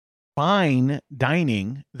Fine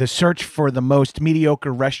Dining, the search for the most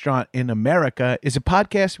mediocre restaurant in America, is a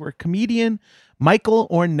podcast where comedian Michael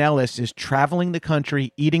Ornelas is traveling the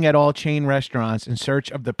country, eating at all chain restaurants in search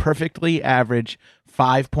of the perfectly average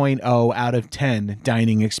 5.0 out of 10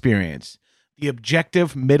 dining experience, the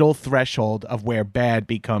objective middle threshold of where bad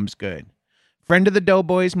becomes good. Friend of the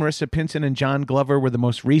Doughboys, Marissa Pinson and John Glover were the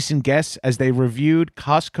most recent guests as they reviewed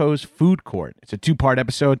Costco's food court. It's a two-part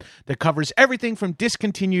episode that covers everything from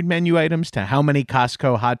discontinued menu items to how many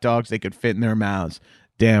Costco hot dogs they could fit in their mouths.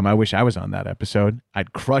 Damn, I wish I was on that episode.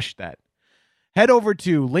 I'd crush that. Head over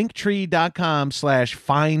to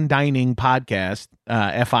linktree.com/fine dining podcast,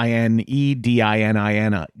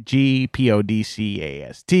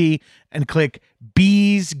 FINEDININGPODCAST, and click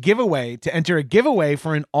Bees Giveaway to enter a giveaway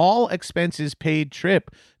for an all expenses paid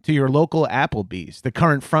trip to your local Applebee's, the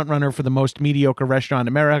current frontrunner for the most mediocre restaurant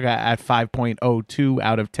in America at 5.02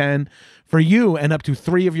 out of 10 for you and up to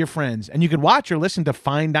 3 of your friends. And you can watch or listen to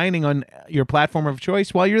Fine Dining on your platform of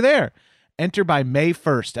choice while you're there. Enter by May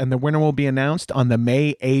 1st, and the winner will be announced on the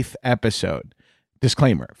May 8th episode.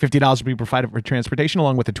 Disclaimer, $50 will be provided for transportation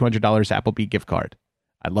along with a $200 Applebee gift card.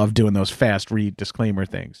 I love doing those fast read disclaimer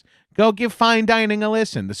things. Go give Fine Dining a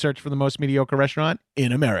listen. The search for the most mediocre restaurant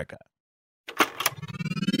in America.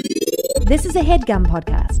 This is a HeadGum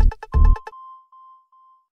podcast.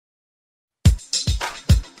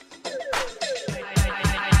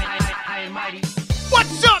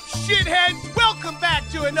 What's up, shitheads? Welcome back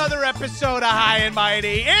to another episode of High and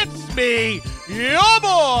Mighty. It's me, your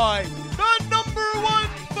boy, the number one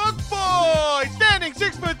fuck boy, standing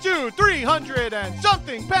 6'2", 300 and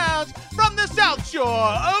something pounds from the South Shore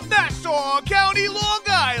of Nassau County, Long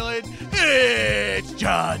Island. It's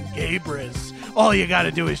John Gabris. All you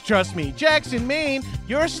gotta do is trust me. Jackson, Maine,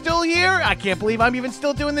 you're still here? I can't believe I'm even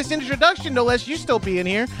still doing this introduction, no less you still being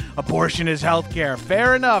here. Abortion is healthcare.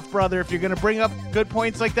 Fair enough, brother. If you're gonna bring up good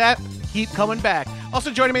points like that, keep coming back.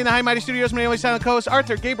 Also joining me in the High and Mighty Studios, my only silent co-host,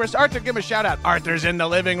 Arthur Gabris. Arthur, give him a shout out. Arthur's in the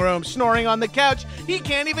living room, snoring on the couch. He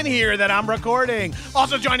can't even hear that I'm recording.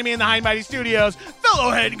 Also joining me in the High and Mighty Studios,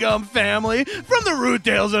 fellow HeadGum family, from the Root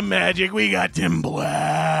Tales of Magic, we got Tim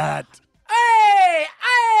Platt. Hey!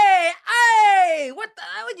 What the?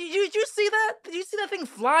 Did you see that? Did you see that thing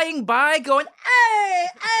flying by going,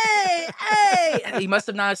 hey! He must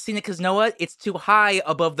have not seen it because, you know what? It's too high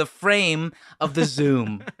above the frame of the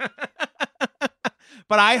Zoom.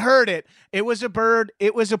 But I heard it. It was a bird.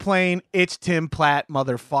 It was a plane. It's Tim Platt,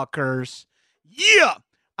 motherfuckers. Yeah!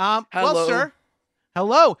 Hello. Well, sir.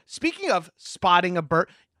 Hello. Speaking of spotting a bird,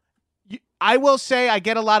 I will say I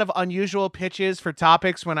get a lot of unusual pitches for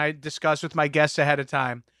topics when I discuss with my guests ahead of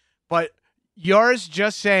time. But yours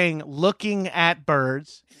just saying looking at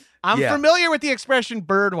birds. I'm familiar with the expression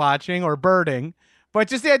bird watching or birding, but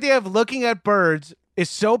just the idea of looking at birds is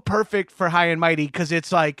so perfect for High and Mighty because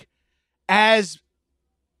it's like as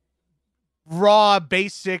raw,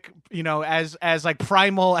 basic, as like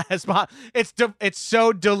primal as it's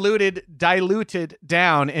so diluted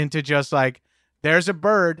down into just like, there's a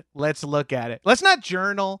bird. Let's look at it. Let's not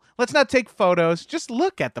journal. Let's not take photos. Just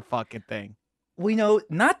look at the fucking thing. We know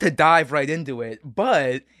not to dive right into it,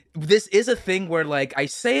 but this is a thing where, like, I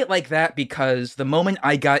say it like that because the moment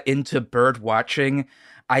I got into bird watching,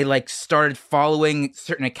 I like started following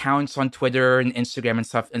certain accounts on Twitter and Instagram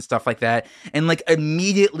and stuff like that. And like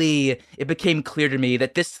immediately it became clear to me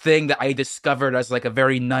that this thing that I discovered as like a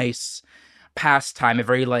very nice pastime, a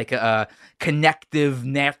very like connective,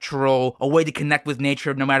 natural, a way to connect with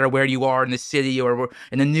nature no matter where you are in the city or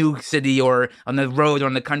in a new city or on the road or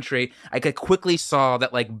in the country. I quickly saw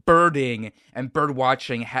that like birding and bird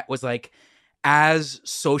watching was like as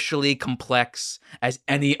socially complex as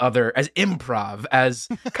any other, as improv, as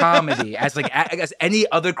comedy, as like as any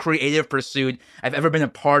other creative pursuit I've ever been a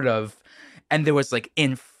part of. And there was like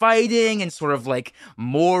infighting and sort of like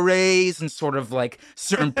mores and sort of like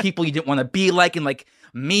certain people you didn't want to be like and like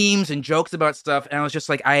memes and jokes about stuff. And I was just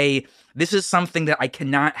like, this is something that I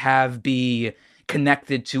cannot have be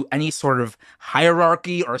connected to any sort of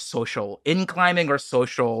hierarchy or social inclimbing or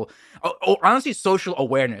social, or honestly, social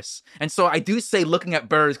awareness. And so I do say looking at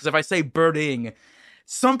birds, because if I say birding,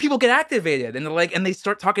 some people get activated and they're like, and they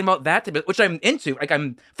start talking about that, which I'm into. Like,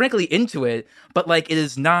 I'm frankly into it, but like, it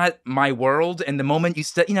is not my world. And the moment you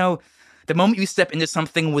step into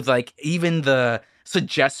something with like even the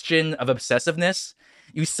suggestion of obsessiveness,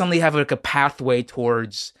 you suddenly have like a pathway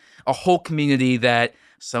towards a whole community that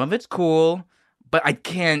some of it's cool, but I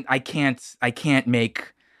can't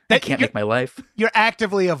make my life. You're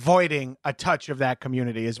actively avoiding a touch of that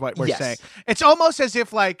community is what we're Yes. saying. It's almost as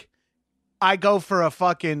if like I go for a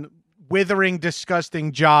fucking withering,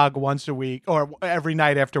 disgusting jog once a week or every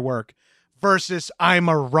night after work versus I'm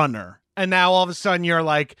a runner. And now all of a sudden you're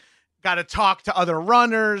like, got to talk to other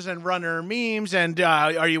runners and runner memes. And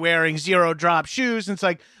are you wearing zero drop shoes? And it's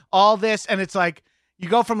like all this. And it's like, you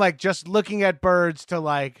go from like just looking at birds to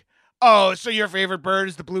like, oh, so your favorite bird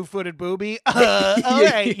is the blue-footed booby? All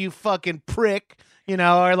right, you fucking prick. You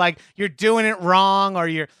know, or like you're doing it wrong,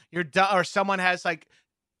 or or someone has like,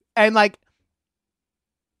 and like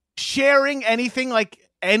sharing anything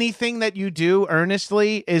that you do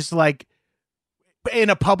earnestly is like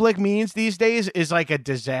in a public means these days is like a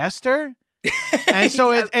disaster. And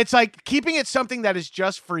so it's like keeping it something that is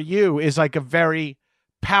just for you is like a very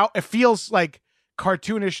it feels like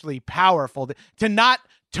cartoonishly powerful to not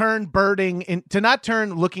turn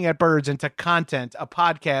looking at birds into content, a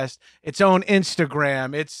podcast, its own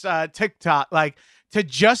Instagram, its TikTok, like to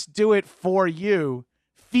just do it for you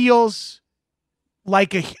feels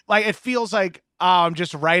like it feels like, oh, I'm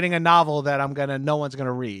just writing a novel that no one's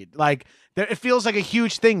gonna read. Like it feels like a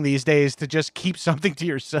huge thing these days to just keep something to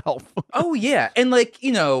yourself. Oh yeah. And like,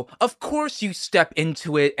 you know, of course you step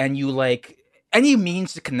into it and you like any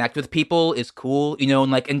means to connect with people is cool, you know,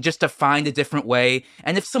 and just to find a different way.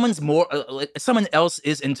 And if someone's more, if someone else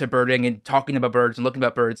is into birding and talking about birds and looking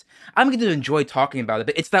about birds, I'm going to enjoy talking about it.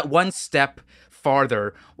 But it's that one step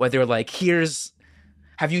farther where they're like,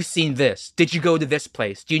 have you seen this? Did you go to this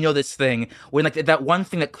place? Do you know this thing? When like that one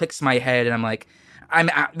thing that clicks my head and I'm like,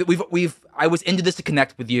 I was into this to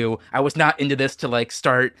connect with you. I was not into this to like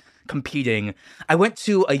start competing. I went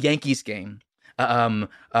to a Yankees game. I'm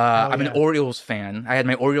an Orioles fan. I had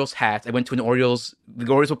my Orioles hat. I went to the Orioles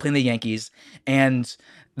were playing the Yankees, and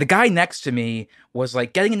the guy next to me was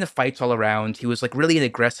like getting into fights all around. He was like really an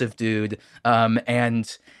aggressive dude.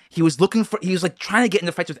 And he was like trying to get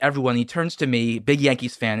into fights with everyone. He turns to me, big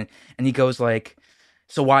Yankees fan, and he goes like,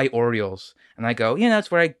 so why Orioles? And I go,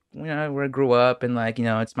 that's where I grew up, and like,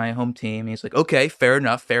 it's my home team. And he's like, okay, fair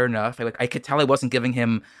enough. I could tell I wasn't giving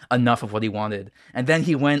him enough of what he wanted. And then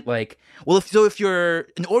he went like, well, if you're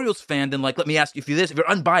an Orioles fan, then like, let me ask you this. If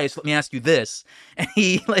you're unbiased, let me ask you this. And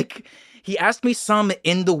he asked me some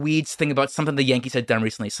in the weeds thing about something the Yankees had done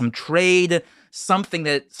recently, some trade, some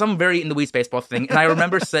very in the weeds baseball thing. And I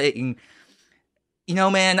remember saying,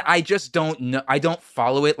 man, I just don't know. I don't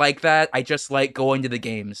follow it like that. I just like going to the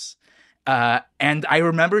games. And I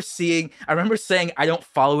remember saying, I don't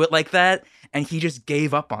follow it like that. And he just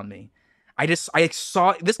gave up on me. I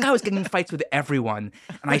saw this guy was getting in fights with everyone.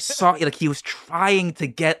 And I saw like he was trying to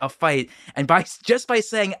get a fight. And by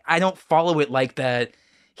saying, I don't follow it like that,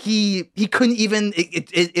 he couldn't even,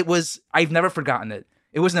 it was, I've never forgotten it.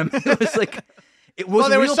 It was like, it was, well,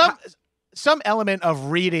 there was some element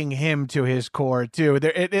of reading him to his core too.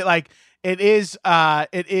 It is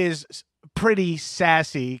pretty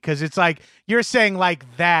sassy because it's like you're saying like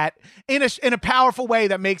that in a powerful way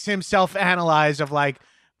that makes him self-analyze of like,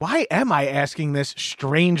 why am I asking this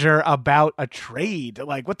stranger about a trade?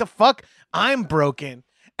 Like, what the fuck? I'm broken.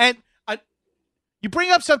 And you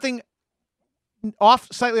bring up something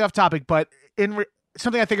slightly off topic, but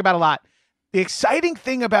something I think about a lot. The exciting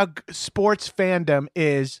thing about sports fandom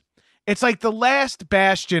is it's like the last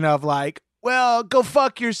bastion of like, well, go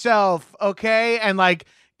fuck yourself, okay? And like,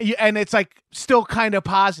 and it's like still kind of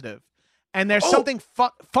positive. And there's something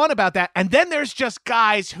fun about that. And then there's just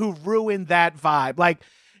guys who ruin that vibe. Like,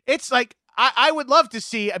 it's like, I would love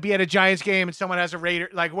to be at a Giants game and someone has a Raider,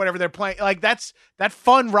 like whatever they're playing. Like that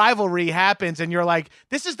fun rivalry happens. And you're like,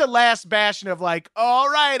 this is the last bastion of like, all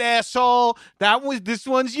right, asshole, this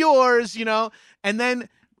one's yours, And then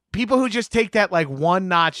people who just take that like one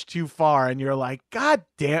notch too far and you're like, God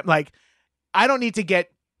damn, like I don't need to get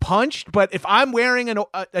punched, but if I'm wearing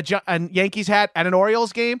a Yankees hat at an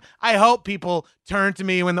Orioles game, I hope people turn to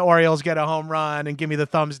me when the Orioles get a home run and give me the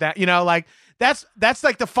thumbs down, like that's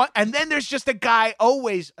like the fun. And then there's just a guy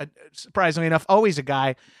surprisingly enough, always a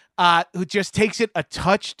guy who just takes it a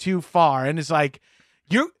touch too far and is like,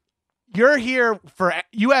 you're here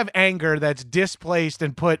you have anger that's displaced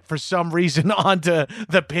and put for some reason onto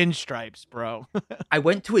the pinstripes, bro. I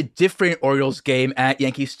went to a different Orioles game at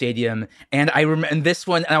Yankee Stadium, and I remember this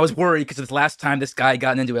one, and I was worried because it's the last time this guy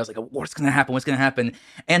got into it. I was like, what's going to happen?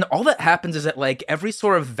 And all that happens is that like every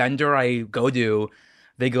sort of vendor I go to,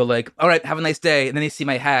 they go like, all right, have a nice day. And then they see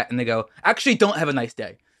my hat and they go, actually, don't have a nice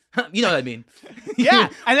day. You know what I mean? Yeah,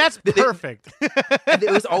 and that's perfect. And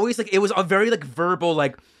it was always like, it was a very like verbal,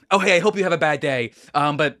 like, oh, hey, I hope you have a bad day.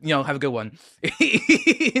 But have a good one. But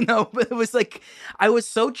it was like, it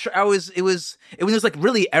was like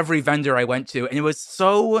really every vendor I went to. And it was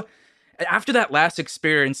so, after that last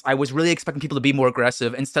experience, I was really expecting people to be more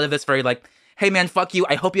aggressive instead of this very like, hey man, fuck you.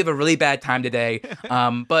 I hope you have a really bad time today.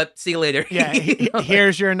 But see you later. Yeah,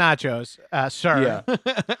 here's your nachos, sir.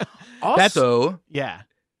 Yeah. Also, yeah.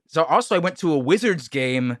 So also I went to a Wizards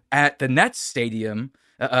game at the Nets stadium,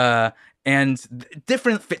 and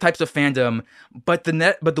different types of fandom, but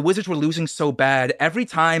the Wizards were losing so bad. Every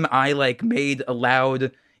time I like made a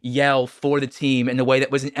loud yell for the team in a way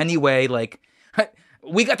that was in any way like,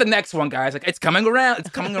 we got the next one, guys. Like, it's coming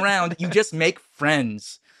around. You just make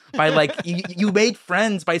friends by like, you made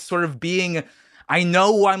friends by sort of being, I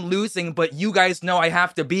know I'm losing, but you guys know I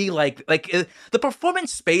have to be like the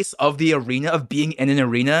performance space of the arena, of being in an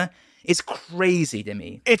arena, is crazy to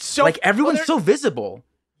me. It's so like everyone's so visible.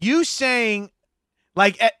 You saying,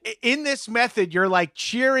 like, in this method, you're like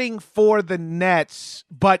cheering for the Nets,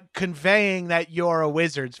 but conveying that you're a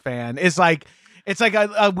Wizards fan is like, it's like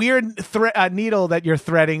a weird needle that you're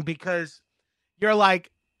threading, because you're like,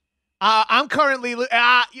 I'm currently,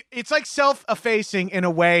 it's like self-effacing in a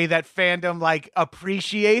way that fandom like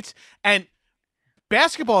appreciates. And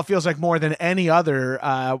basketball feels like more than any other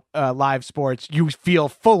live sports, you feel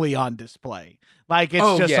fully on display. Like,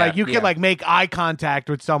 it's like you can like make eye contact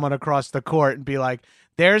with someone across the court and be like,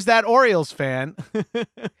 there's that Orioles fan.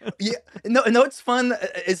 Yeah, no, it's fun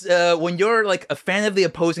is when you're like a fan of the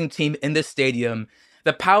opposing team in the stadium,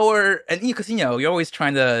 the power, and because you're always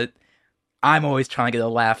trying to. I'm always trying to get a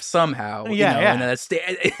laugh somehow. Yeah.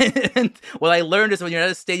 And what I learned is when you're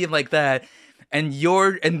at a stadium like that, and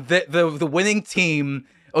the winning team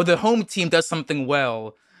or the home team does something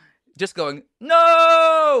well, just going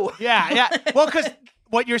no. Yeah. Well, because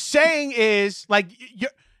what you're saying is like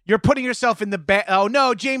you're putting yourself in the oh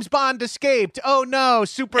no, James Bond escaped. Oh no,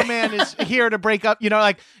 Superman is here to break up.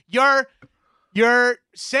 Like you're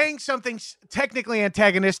saying something technically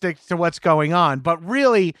antagonistic to what's going on, but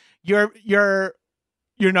really you're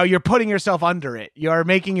putting yourself under it. You're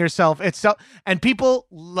making yourself and people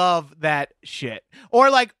love that shit. Or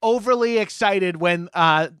like overly excited when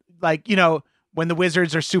when the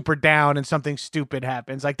Wizards are super down and something stupid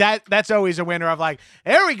happens. Like that's always a winner of like,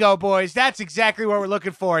 there we go, boys. That's exactly what we're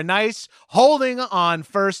looking for. A nice holding on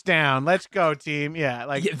first down. Let's go, team. Yeah.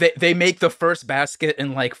 Like they make the first basket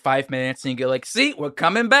in like 5 minutes and you go like, see, we're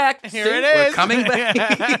coming back. Here it is. We're coming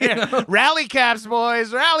back. Rally caps,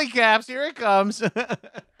 boys. Rally caps. Here it comes.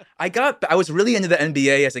 I was really into the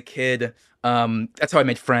NBA as a kid. That's how I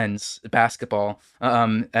made friends, basketball.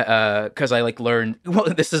 Cause I like learned, well,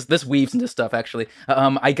 this weaves into stuff actually.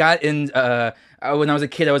 I got in, when I was a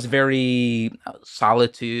kid, I was very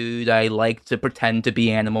solitude. I liked to pretend to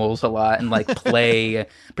be animals a lot and like play,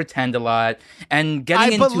 pretend a lot. And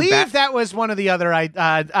getting into I believe that was one of the other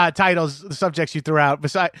titles, the subjects you threw out.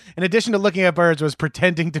 In addition to looking at birds, was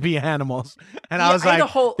pretending to be animals. And I was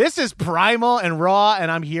like, this is primal and raw, and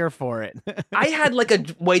I'm here for it. I had like a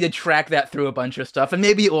way to track that through a bunch of stuff, and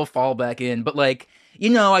maybe it will fall back in. But like,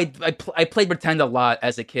 I played pretend a lot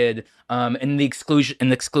as a kid, in the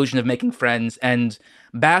exclusion of making friends, and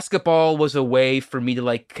basketball was a way for me to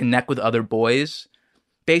like connect with other boys.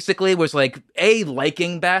 Basically, was like A,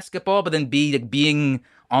 liking basketball, but then B, like, being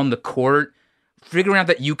on the court, figuring out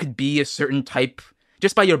that you could be a certain type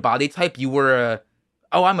just by your body type. You were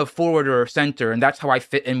I'm a forward or a center, and that's how I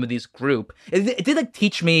fit in with this group. It did like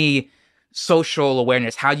teach me social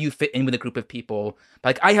awareness. How do you fit in with a group of people?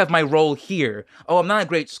 Like, I have my role here. Oh, I'm not a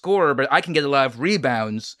great scorer, but I can get a lot of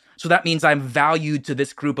rebounds. So that means I'm valued to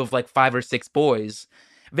this group of like 5 or 6 boys.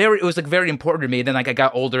 It was like very important to me. Then like I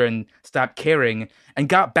got older and stopped caring and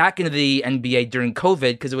got back into the NBA during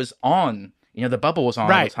COVID because it was on. The bubble was on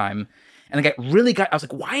all the time. And I was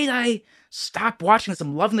like, why did I stop watching this?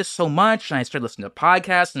 I'm loving this so much. And I started listening to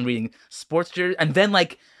podcasts and reading sports. And then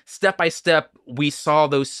like step by step, we saw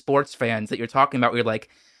those sports fans that you're talking about. I was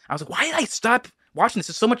like, why did I stop watching this?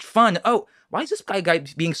 It's so much fun. Oh, why is this guy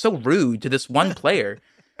being so rude to this one player?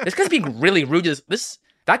 This guy's being really rude to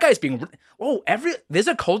that guy's being. There's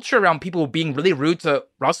a culture around people being really rude to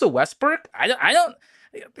Russell Westbrook. I don't.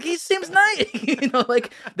 He seems nice.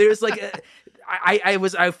 Like there's like.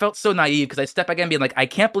 I felt so naive because I stepped back and being like, I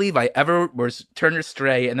can't believe I ever was turned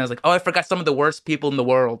astray. And I was like, I forgot some of the worst people in the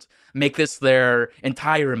world make this their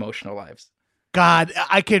entire emotional lives. God,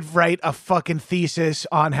 I could write a fucking thesis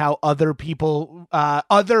on how other people,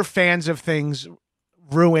 other fans of things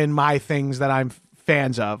ruin my things that I'm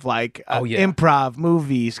fans of, like improv,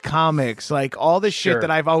 movies, comics, like all the shit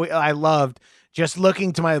that I loved. Just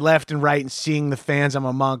looking to my left and right and seeing the fans I'm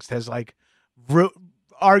amongst has like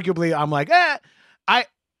arguably, I'm like, I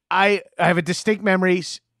have a distinct memory.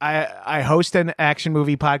 I host an action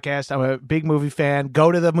movie podcast. I'm a big movie fan.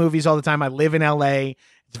 Go to the movies all the time. I live in LA.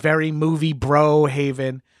 It's very movie bro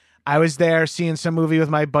haven. I was there seeing some movie with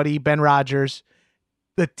my buddy Ben Rogers.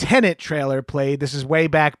 The Tenet trailer played. This is way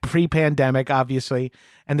back pre-pandemic, obviously.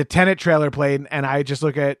 And the Tenet trailer played, and I just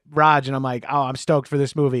look at Raj and I'm like, oh, I'm stoked for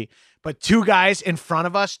this movie. But two guys in front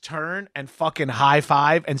of us turn and fucking high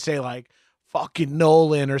five and say like, fucking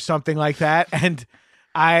Nolan or something like that. And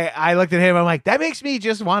I looked at him. I'm like, that makes me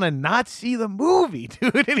just want to not see the movie,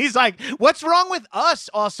 dude. And he's like, what's wrong with us?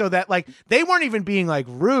 Also, that like they weren't even being like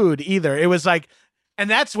rude either. It was like, and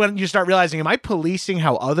that's when you start realizing, am I policing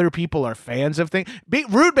how other people are fans of things?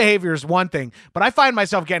 Rude behavior is one thing, but I find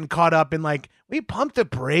myself getting caught up in like, we pump the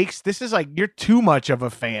brakes. This is like, you're too much of a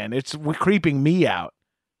fan. It's creeping me out.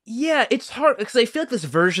 Yeah, it's hard because I feel like there's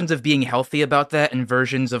versions of being healthy about that and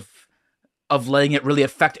versions of letting it really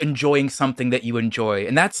affect enjoying something that you enjoy.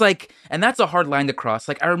 And that's a hard line to cross.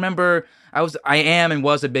 Like I remember I am and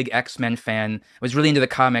was a big X-Men fan. I was really into the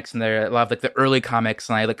comics and a lot of like the early comics,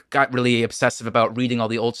 and I like got really obsessive about reading all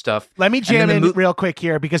the old stuff. Let me jam in real quick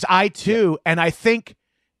here because I too, and I think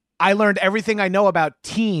I learned everything I know about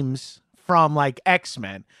teams from like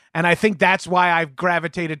X-Men. And I think that's why I've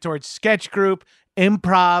gravitated towards sketch group,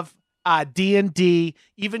 improv, D&D,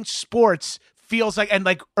 even sports. Feels like, and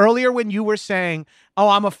like earlier when you were saying, oh,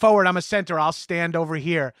 I'm a forward, I'm a center, I'll stand over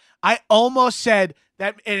here. I almost said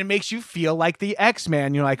that, and it makes you feel like the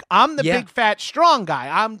X-Man. You're like, I'm the big fat strong guy.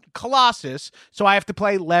 I'm Colossus, so I have to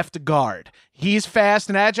play left guard. He's fast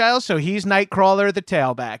and agile, so he's Nightcrawler, the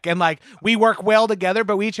tailback. And like we work well together,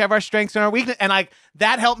 but we each have our strengths and our weaknesses. And like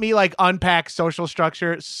that helped me like unpack social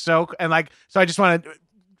structure. So I just want to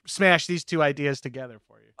smash these two ideas together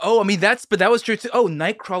for you. Oh, I mean, that was true too. Oh,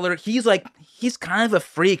 Nightcrawler, he's kind of a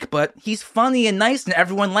freak, but he's funny and nice and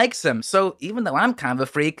everyone likes him. So even though I'm kind of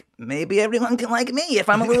a freak, maybe everyone can like me if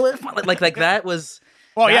I'm a little fun. Like that was...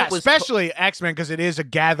 Well, that was especially X-Men, because it is a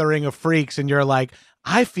gathering of freaks and you're like,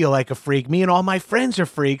 I feel like a freak. Me and all my friends are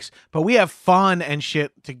freaks, but we have fun and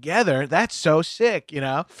shit together. That's so sick, you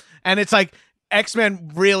know? And it's like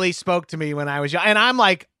X-Men really spoke to me when I was young. And I'm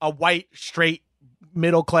like a white, straight,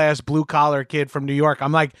 middle-class blue-collar kid from New York.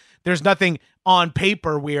 I'm like, there's nothing on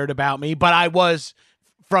paper weird about me, but I was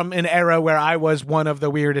from an era where I was one of the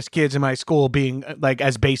weirdest kids in my school, being like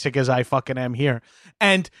as basic as I fucking am here.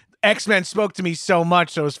 And X-Men spoke to me so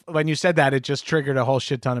much, so when you said that, it just triggered a whole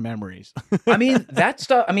shit ton of memories. I mean, that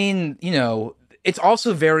stuff, I mean, you know, it's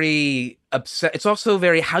also very upset. It's also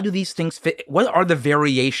very, how do these things fit? What are the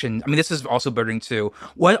variations? I mean, this is also burdening too.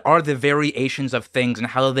 What are the variations of things and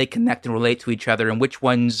how do they connect and relate to each other? And which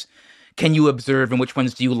ones can you observe and which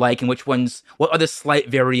ones do you like? And what are the slight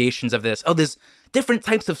variations of this? Oh, there's different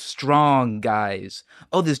types of strong guys.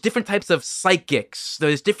 Oh, there's different types of psychics.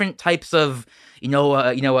 There's different types of,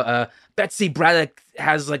 Betsy Braddock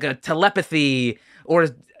has like a telepathy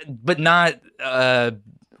but not,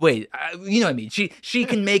 wait, you know what I mean? She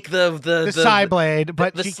can make the Psyblade,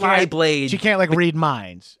 but the Psyblade. She can't like read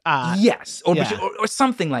minds. Yes, or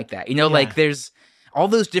something like that. You know, like there's all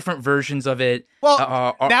those different versions of it.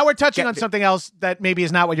 Well, now we're touching on something else that maybe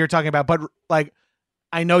is not what you're talking about, but like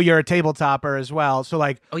I know you're a tabletopper as well, so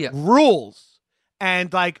like rules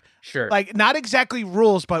and like like not exactly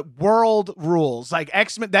rules, but world rules. Like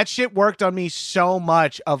X-Men, that shit worked on me so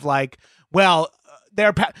much. Of like, well.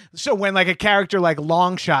 So when like a character like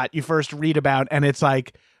Longshot you first read about and it's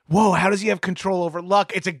like, whoa, how does he have control over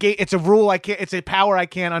luck? It's a rule it's a power I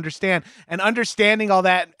can't understand. And understanding all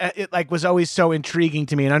that, it like was always so intriguing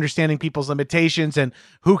to me, and understanding people's limitations and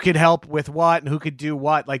who could help with what and who could do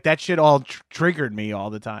what, like that shit all triggered me all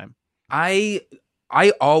the time. I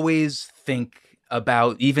always think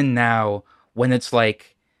about, even now, when it's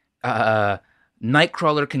like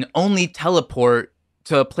Nightcrawler can only teleport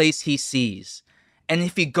to a place he sees. And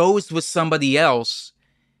if he goes with somebody else,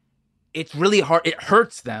 it's really hard. It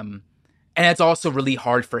hurts them. And it's also really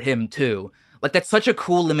hard for him, too. Like, that's such a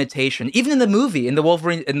cool limitation. Even in the movie, in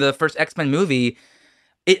the first X-Men movie,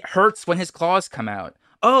 it hurts when his claws come out.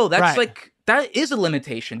 Oh, that's like, that is a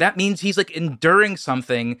limitation. That means he's like enduring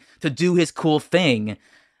something to do his cool thing.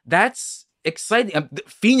 That's exciting.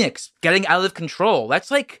 Phoenix getting out of control. That's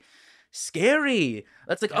like scary.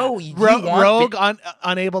 That's like, Rogue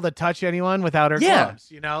unable to touch anyone without her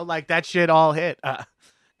gloves. You know, like that shit all hit.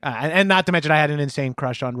 And not to mention, I had an insane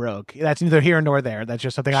crush on Rogue. That's neither here nor there. That's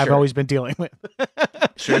just something I've always been dealing with.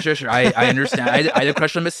 Sure. I understand. I had a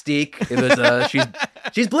crush on Mystique. It was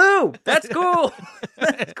she's blue. That's cool.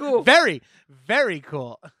 That's cool. Very, very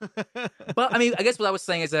cool. But I mean, I guess what I was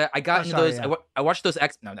saying is that I got into those. Yeah. I watched those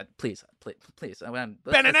X. No, please.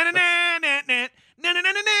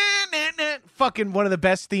 Fucking one of the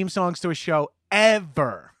best theme songs to a show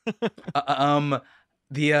ever. One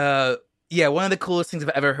of the coolest things I've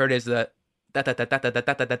ever heard is that That's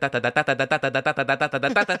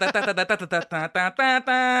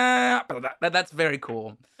very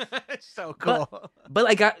cool. So cool. But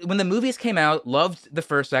I got when the movies came out, loved the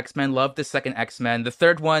first X-Men, loved the second X-Men. The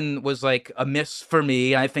third one was like a miss for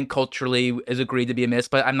me. I think culturally is agreed to be a miss,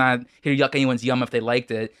 but I'm not here to yuck anyone's yum if they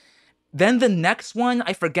liked it. Then the next one,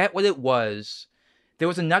 I forget what it was. There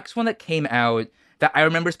was a next one that came out that I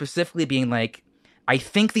remember specifically being like, I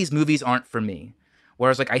think these movies aren't for me.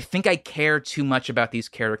 Whereas, like, I think I care too much about these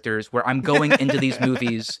characters where I'm going into these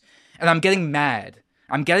movies and I'm getting mad.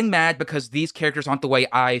 I'm getting mad because these characters aren't the way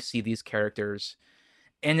I see these characters.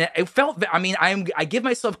 And it felt, I mean, I give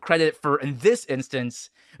myself credit for, in this instance,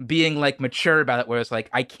 being, like, mature about it, where it's like,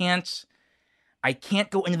 I can't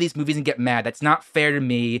go into these movies and get mad. That's not fair to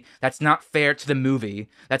me. That's not fair to the movie.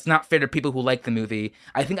 That's not fair to people who like the movie.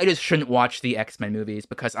 I think I just shouldn't watch the X-Men movies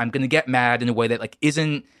because I'm going to get mad in a way that, like,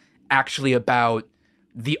 isn't actually about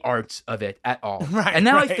the art of it at all. Right, and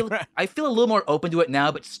now right. I feel a little more open to it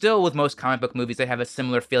now, but still with most comic book movies, I have a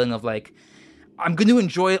similar feeling of like, I'm going to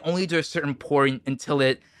enjoy it only to a certain point until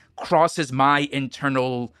it crosses my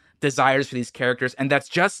internal desires for these characters. And that's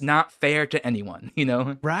just not fair to anyone, you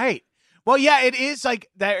know? Right. Well, yeah, it is like,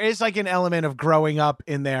 there is like an element of growing up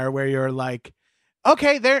in there where you're like,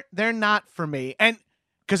 okay, they're not for me. And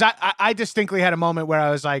because I distinctly had a moment where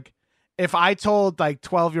I was like, if I told like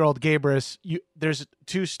 12-year-old Gabrus, there's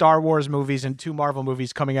 2 Star Wars movies and 2 Marvel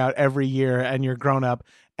movies coming out every year and you're grown up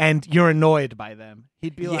and you're annoyed by them,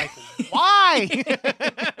 he'd be like, why?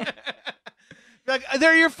 Like,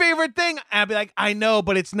 they're your favorite thing. And I'd be like, I know,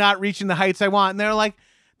 but it's not reaching the heights I want. And they're like,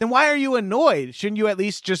 then why are you annoyed? Shouldn't you at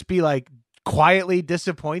least just be like quietly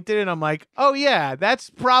disappointed? And I'm like, oh yeah,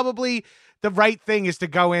 that's probably the right thing, is to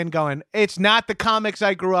go in going, it's not the comics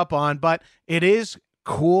I grew up on, but it is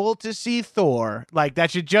cool to see Thor. Like, that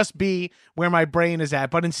should just be where my brain is at.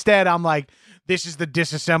 But instead I'm like, this is the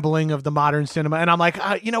disassembling of the modern cinema. And I'm like,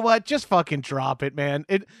 you know what? Just fucking drop it, man.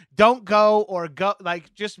 Don't go, or go,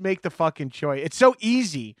 like, just make the fucking choice. It's so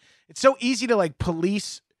easy. It's so easy to like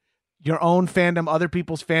police your own fandom, other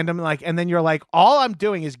people's fandom. Like, and then you're like, all I'm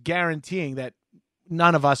doing is guaranteeing that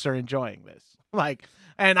none of us are enjoying this. Like,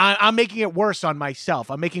 and I'm making it worse on myself.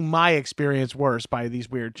 I'm making my experience worse by these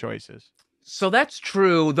weird choices. So that's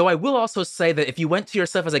true, though I will also say that if you went to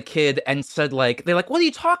yourself as a kid and said, like, they're like, what are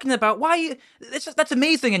you talking about? Why? That's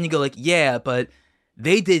amazing. And you go like, yeah, but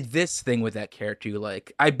they did this thing with that character you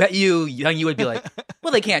like. I bet you would be like,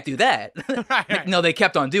 well, they can't do that. Right. No, they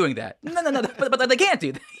kept on doing that. No, but they can't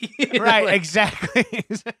do that. You know, Right, like, exactly.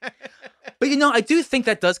 But, you know, I do think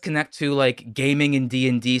that does connect to, like, gaming and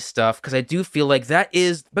D&D stuff, because I do feel like that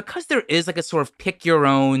is, because there is, like, a sort of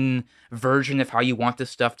pick-your-own version of how you want this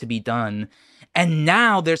stuff to be done, and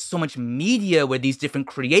now there's so much media where these different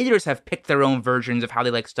creators have picked their own versions of how they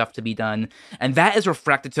like stuff to be done, and that is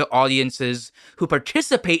refracted to audiences who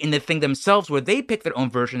participate in the thing themselves, where they pick their own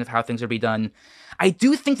version of how things are be done. I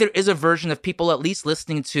do think there is a version of people at least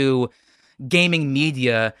listening to gaming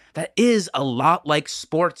media that is a lot like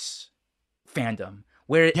sports fandom,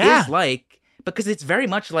 where it is like, because it's very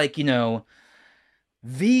much like, you know,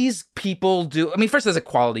 these people do, I mean, first there's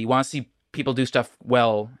equality. You want to see people do stuff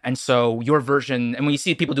well, and so your version, and when you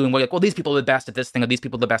see people doing well, like, well, these people are the best at this thing, or these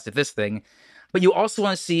people are the best at this thing, but you also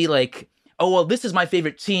want to see, like, oh, well, this is my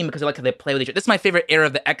favorite team because I like how they play with each other. This is my favorite era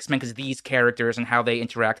of the X-Men because of these characters and how they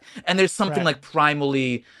interact. And there's something like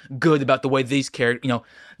primally good about the way these characters, you know,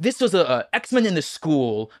 this was a X-Men in the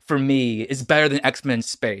school for me is better than X-Men in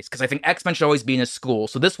space, because I think X-Men should always be in a school.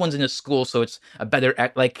 So this one's in a school, so it's a better,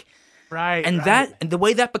 like, right. And that, and the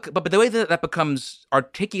way that, but the way that becomes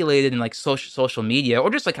articulated in like social media, or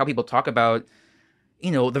just like how people talk about, you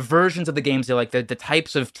know, the versions of the games they like, the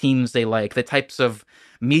types of teams they like, the types of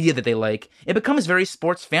media that they like, it becomes very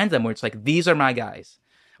sports fandom, where it's like, these are my guys,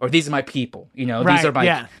 or these are my people, you know, these are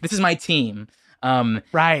my, this is my team.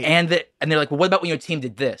 Right. And they're like, well, what about when your team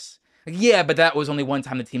did this? Like, yeah, but that was only one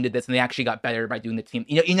time the team did this, and they actually got better by doing the team.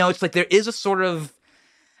 You know, it's like there is a sort of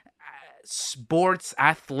sports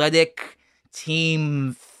athletic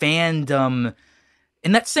team fandom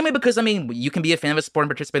in that same way, because, I mean, you can be a fan of a sport and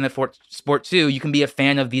participate in the sport too. You can be a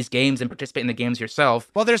fan of these games and participate in the games yourself.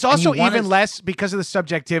 Well, there's also even less, because of the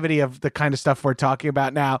subjectivity of the kind of stuff we're talking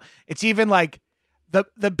about now. It's even like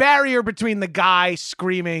the barrier between the guy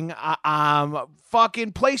screaming,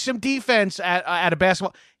 fucking play some defense at a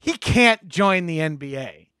basketball. He can't join the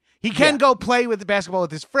NBA. He can go play with the basketball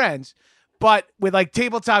with his friends, but with like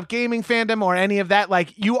tabletop gaming fandom or any of that,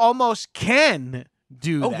 like, you almost can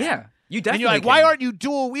do that. Oh, yeah. You definitely and you're like, why aren't you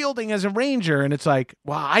dual wielding as a ranger? And it's like,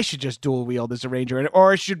 well, I should just dual wield as a ranger.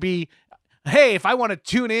 Or it should be, hey, if I want to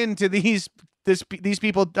tune in to these these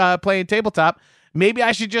people playing tabletop. Maybe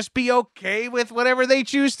I should just be okay with whatever they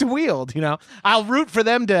choose to wield. I'll root for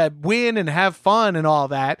them to win and have fun and all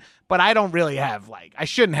that, but I don't really have I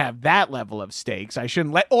shouldn't have that level of stakes. I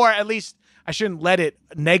shouldn't I shouldn't let it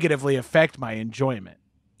negatively affect my enjoyment.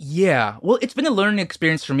 Yeah, well, it's been a learning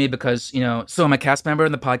experience for me because, so I'm a cast member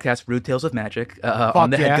in the podcast Rude Tales of Magic on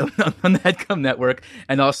the Headgum Network,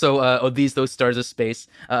 and also Those Stars of Space,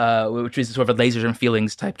 which is sort of a lasers and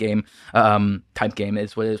feelings type game. Type game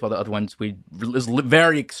is what it is, while the other ones is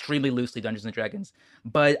very extremely loosely Dungeons and Dragons.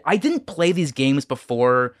 But I didn't play these games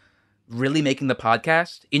before really making the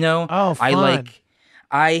podcast. Oh, fun.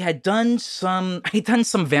 I had done some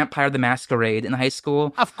Vampire the Masquerade in high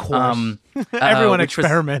school. Of course. Everyone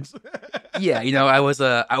experiments. I was,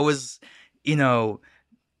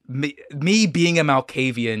 me being a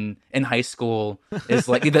Malkavian in high school is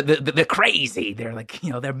like they're crazy. They're like,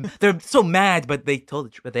 they're so mad, but they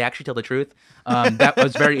actually tell the truth. That I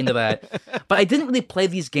was very into that. But I didn't really play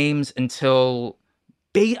these games until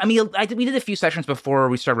we did a few sessions before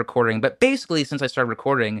we started recording, but basically since I started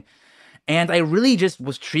recording. And I really just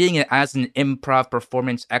was treating it as an improv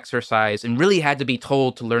performance exercise and really had to be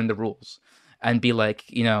told to learn the rules and be like,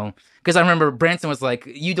 because I remember Branson was like,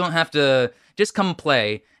 you don't have to, just come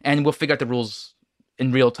play and we'll figure out the rules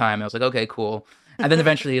in real time. I was like, okay, cool. And then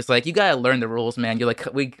eventually it's like, you gotta learn the rules, man. You're like,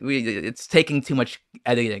 it's taking too much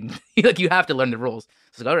editing. Like, you have to learn the rules.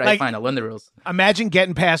 It's like, all right, fine, I'll learn the rules. Imagine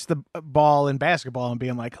getting past the ball in basketball and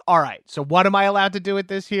being like, all right, so what am I allowed to do with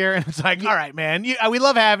this here? And it's like, all right, man, we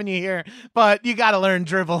love having you here, but you got to learn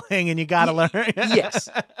dribbling and you got to learn. Yes,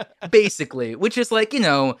 basically, which is like,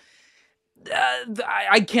 I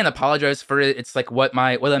can't apologize for it. It's like what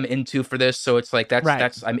I'm into for this. So it's like,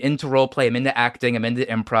 that's I'm into role play. I'm into acting. I'm into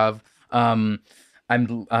improv. I'm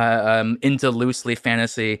into loosely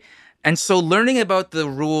fantasy. And so learning about the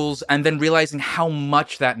rules and then realizing how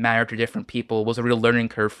much that mattered to different people was a real learning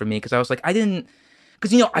curve for me. Because I was like, I didn't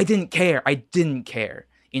care. I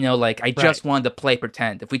just wanted to play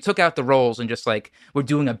pretend. If we took out the roles and just like, we're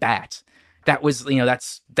doing a bat, that was,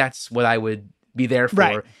 that's what I would be there for.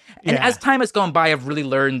 Right. And Yeah. as time has gone by, I've really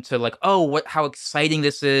learned to like, how exciting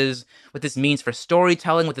this is, what this means for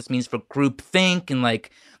storytelling, what this means for group think and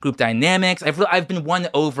like group dynamics. I've been won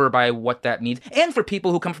over by what that means. And for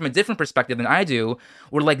people who come from a different perspective than I do,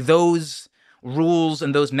 where like those rules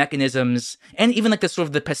and those mechanisms, and even like the sort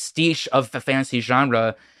of the pastiche of the fantasy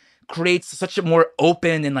genre creates such a more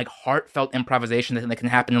open and like heartfelt improvisation that can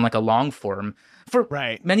happen in like a long form for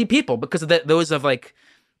many people because of those of like,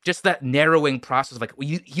 just that narrowing process, like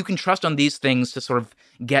you can trust on these things to sort of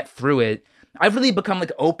get through it. I've really become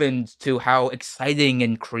like open to how exciting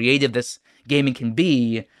and creative this gaming can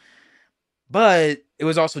be, but it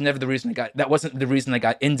was also never the reason that wasn't the reason I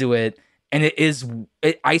got into it. And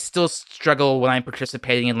I still struggle when I'm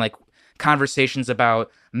participating in like conversations about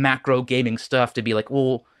macro gaming stuff to be like,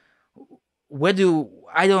 well,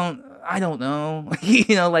 I don't know.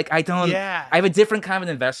 I have a different kind of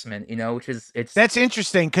an investment, which is That's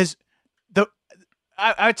interesting because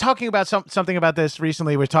I was talking about something about this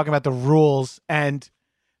recently. We're talking about the rules, and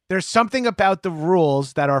there's something about the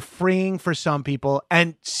rules that are freeing for some people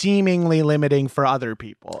and seemingly limiting for other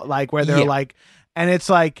people. Like where they're like, and it's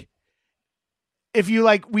like, if you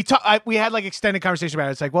like, we had like extended conversation about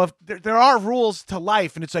it. It's like, well, if there are rules to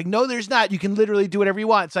life, and it's like, no, there's not. You can literally do whatever you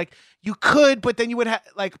want. It's like you could, but then you would have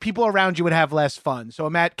like people around you would have less fun. So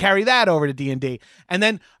Matt, carry that over to D&D. And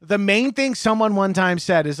then the main thing someone one time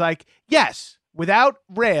said is like, yes, without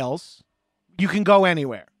rails, you can go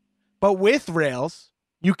anywhere, but with rails,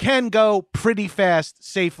 you can go pretty fast,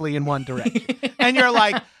 safely in one direction. And you're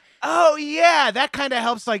like, oh yeah, that kind of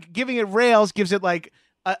helps. Like giving it rails gives it like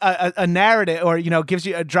a narrative, or gives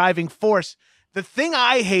you a driving force. The thing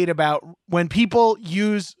I hate about when people's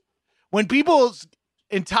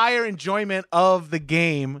entire enjoyment of the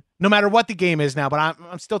game, no matter what the game is now, but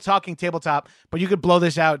I'm still talking tabletop, but you could blow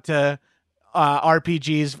this out to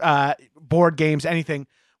RPGs, board games, anything.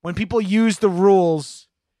 When people use the rules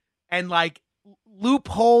and like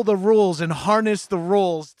loophole the rules and harness the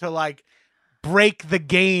rules to like break the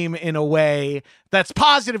game in a way that's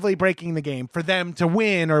positively breaking the game for them to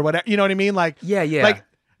win or whatever. You know what I mean? Like, yeah. Like,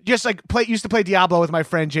 just like used to play Diablo with my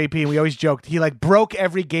friend JP, and we always joked he like broke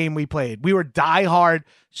every game we played. We were diehard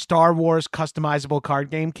Star Wars customizable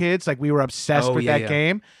card game kids. Like we were obsessed with that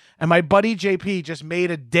game. And my buddy JP just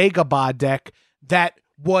made a Dagobah deck that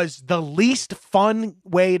was the least fun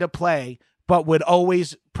way to play, but would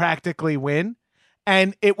always practically win.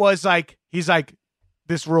 And it was like, he's like,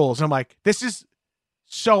 this rules. And I'm like, this is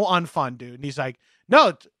so unfun, dude. And he's like,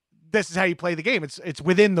 no, this is how you play the game. It's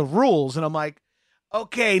within the rules. And I'm like,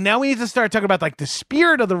 okay, now we need to start talking about like the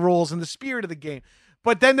spirit of the rules and the spirit of the game.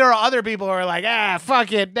 But then there are other people who are like,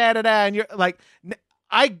 fuck it, da da da. And you're like,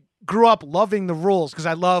 I grew up loving the rules because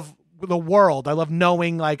I love the world. I love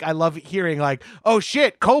knowing, like, I love hearing, like, oh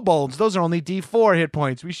shit, kobolds, those are only D4 hit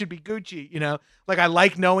points. We should be Gucci, you know? Like, I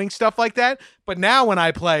like knowing stuff like that. But now when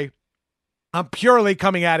I play, I'm purely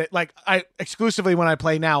coming at it like I exclusively when I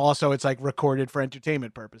play now. Also, it's like recorded for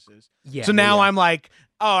entertainment purposes. Yeah. So now I'm like,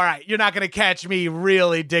 all right, you're not going to catch me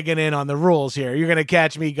really digging in on the rules here. You're going to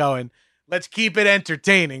catch me going, let's keep it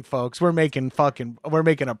entertaining, folks. We're making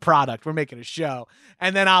a product. We're making a show.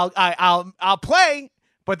 And then I'll play,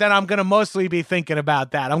 but then I'm going to mostly be thinking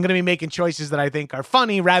about that. I'm going to be making choices that I think are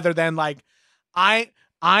funny rather than like,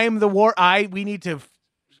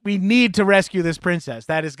 we need to rescue this princess.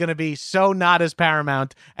 That is going to be so not as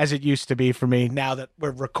paramount as it used to be for me now that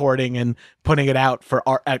we're recording and putting it out for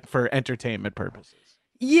entertainment purposes.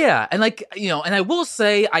 Yeah, and like, you know, and I will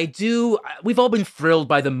say we've all been thrilled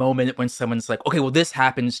by the moment when someone's like, okay, well, this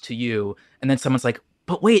happens to you. And then someone's like,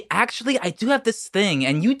 but wait, actually, I do have this thing.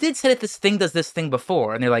 And you did say that this thing does this thing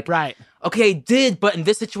before. And they're like, right. Okay, it did, but in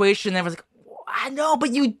this situation, everyone's like, well, I know,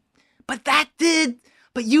 but you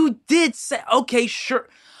did say, okay, sure.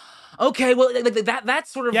 Okay, well,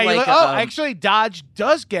 that's sort of like... actually, dodge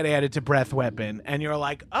does get added to breath weapon. And you're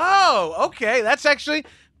like, oh, okay, that's actually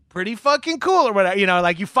pretty fucking cool or whatever. You know,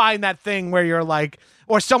 like you find that thing where you're like...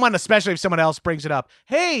 Or someone, especially if someone else brings it up.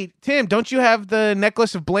 Hey, Tim, don't you have the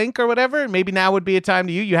necklace of Blink or whatever? Maybe now would be a time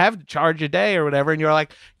to you have to charge a day or whatever. And you're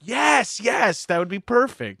like, yes, that would be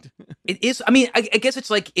perfect. It is. I mean, I guess it's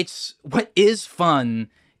like what is fun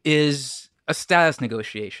is a status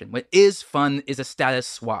negotiation. What is fun is a status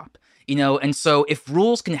swap. You know, and so if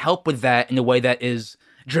rules can help with that in a way that is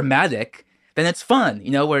dramatic, then it's fun,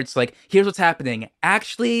 you know, where it's like, here's what's happening.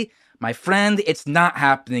 Actually, my friend, it's not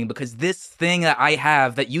happening because this thing that I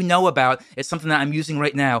have that you know about is something that I'm using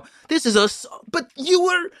right now. But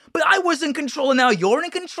I was in control and now you're in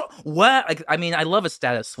control. What? Like, I mean, I love a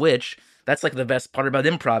status switch. That's like the best part about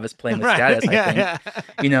improv is playing with status, I think,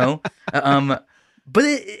 you know? But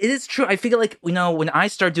it is true. I feel like, you know, when I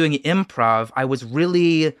started doing improv, I was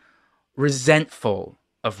really resentful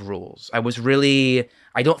of rules. I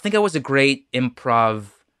don't think I was a great improv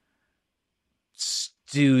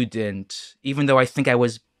student, even though I think I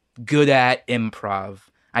was good at improv.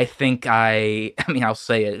 I think I'll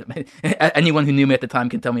say it. Anyone who knew me at the time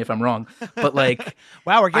can tell me if I'm wrong. But like,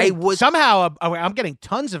 wow, I'm getting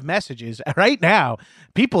tons of messages right now.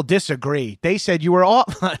 People disagree. They said you were all.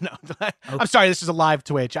 No, I'm sorry. This is a live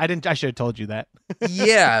Twitch. I should have told you that.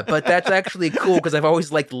 Yeah, but that's actually cool because I've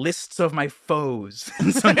always liked lists of my foes.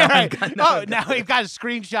 And so now right. Now we've got a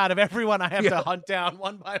screenshot of everyone I have to hunt down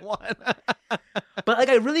one by one. But like,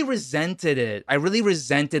 I really resented it. I really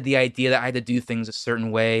resented the idea that I had to do things a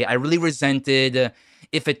certain way. I really resented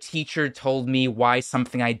if a teacher told me why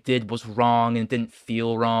something I did was wrong and didn't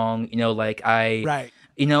feel wrong. You know, like right.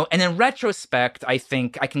 You know, and in retrospect, I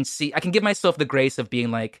think I can give myself the grace of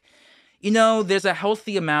being like, you know, there's a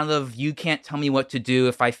healthy amount of you can't tell me what to do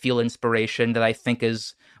if I feel inspiration that I think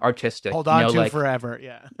is artistic. Hold on to forever,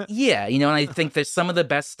 yeah. Yeah, you know, and I think that some of the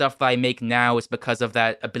best stuff that I make now is because of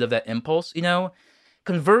a bit of that impulse, you know?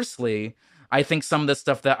 Conversely, I think some of the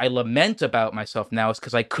stuff that I lament about myself now is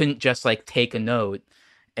because I couldn't just like take a note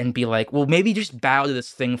and be like, well, maybe just bow to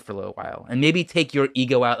this thing for a little while and maybe take your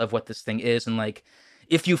ego out of what this thing is. And like,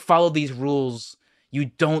 if you follow these rules, you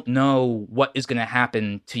don't know what is going to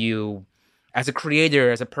happen to you as a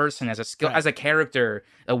creator, as a person, as a skill, right. As a character.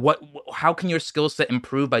 How can your skill set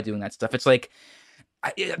improve by doing that stuff? It's like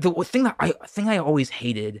the thing I always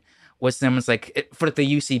hated was someone's like for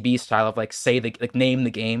the UCB style of like name the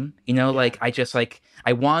game, you know, like I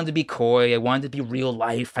wanted to be coy, I wanted to be real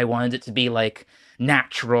life, I wanted it to be like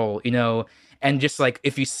natural, you know, and just like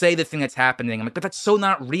if you say the thing that's happening, I'm like, but that's so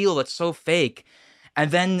not real, that's so fake. And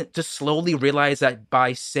then to slowly realize that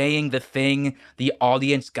by saying the thing, the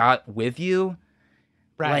audience got with you.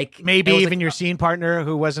 Right. Like maybe even your scene partner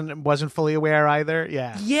who wasn't fully aware either.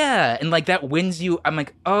 Yeah. Yeah. And like that wins you. I'm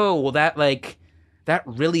like, oh, well, that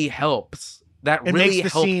really helps. It makes the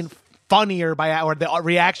scene funnier or the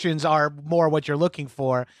reactions are more what you're looking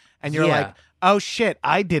for. And you're like, oh shit,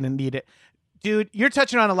 I didn't need it. Dude, you're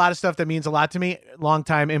touching on a lot of stuff that means a lot to me.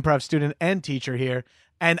 Longtime improv student and teacher here.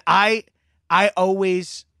 And I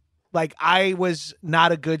always like I was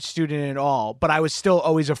not a good student at all, but I was still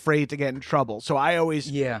always afraid to get in trouble. So I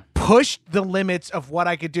always pushed the limits of what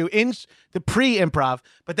I could do in the pre-improv.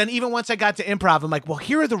 But then even once I got to improv, I'm like, well,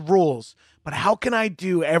 here are the rules, but how can I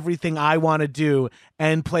do everything I want to do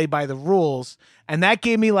and play by the rules? And that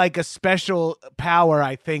gave me like a special power,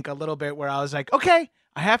 I think, a little bit, where I was like, okay,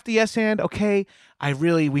 I have to yes hand. Okay,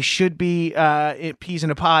 we should be peas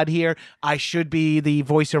in a pod here. I should be the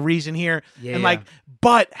voice of reason here. And like,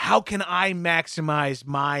 but how can I maximize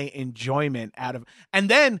my enjoyment out of? And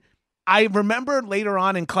then I remember later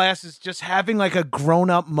on in classes just having like a grown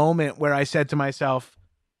up moment where I said to myself,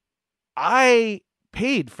 I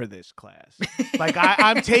paid for this class. Like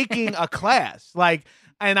I'm taking a class. Like,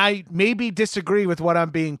 and I maybe disagree with what I'm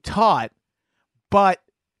being taught, but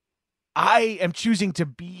I am choosing to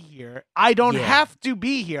be here. I don't have to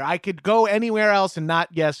be here. I could go anywhere else and not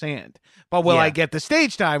yes and. But will I get the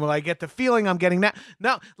stage time? Will I get the feeling I'm getting now?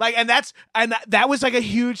 No. Like, and that was like a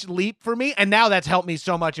huge leap for me. And now that's helped me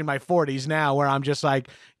so much in my 40s now, where I'm just like,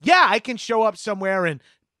 yeah, I can show up somewhere and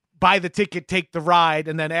buy the ticket, take the ride,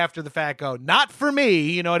 and then after the fact go, not for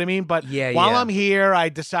me, you know what I mean? But while I'm here, I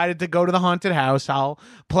decided to go to the haunted house. I'll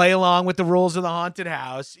play along with the rules of the haunted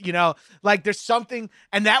house. You know, like there's something,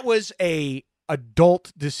 and that was a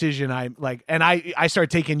adult decision. I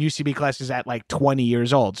started taking UCB classes at like 20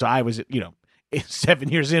 years old. So I was, 7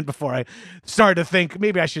 years in before I started to think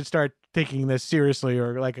maybe I should start taking this seriously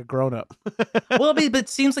or like a grown up. Well, but it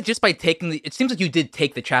seems like just by it seems like you did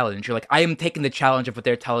take the challenge. You're like, I am taking the challenge of what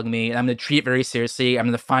they're telling me, and I'm going to treat it very seriously. I'm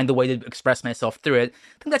going to find a way to express myself through it.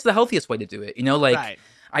 I think that's the healthiest way to do it. Right.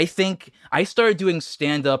 I think I started doing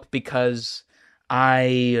stand up because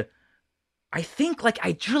I think like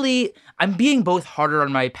I'm being both harder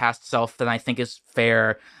on my past self than I think is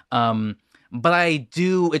fair. But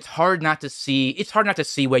it's hard not to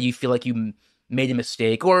see where you feel like you made a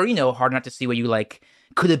mistake, or, hard not to see where you like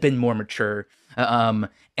could have been more mature. And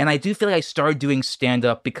I do feel like I started doing stand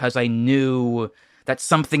up because I knew that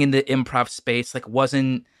something in the improv space, like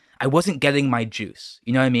I wasn't getting my juice.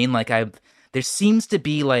 You know what I mean? Like there seems to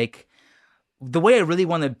be like the way I really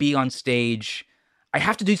want to be on stage, I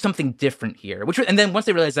have to do something different here. And then once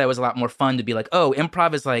I realized that, it was a lot more fun to be like, oh,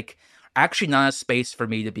 improv is like actually not a space for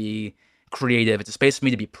me to be creative. It's a space for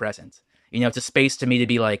me to be present. It's a space to me to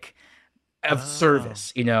be like of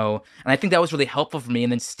service, and I think that was really helpful for me.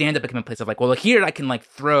 And then stand up became a place of like, well, here I can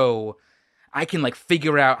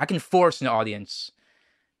figure out, I can force an audience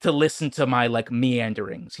to listen to my like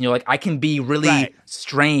meanderings, like I can be really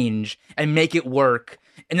strange and make it work.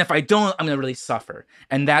 And if I don't, I'm going to really suffer.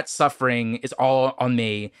 And that suffering is all on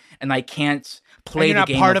me. And I can't play the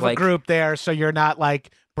game. You're not part of a group there, so you're not like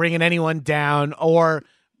bringing anyone down or,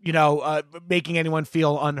 making anyone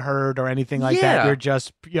feel unheard or anything like that. You're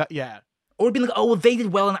just, Or being like, oh, well, they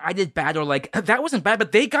did well and I did bad. Or like, that wasn't bad,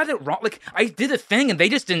 but they got it wrong. Like, I did a thing and they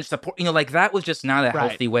just didn't support, like that was just not a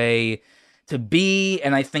healthy way to be.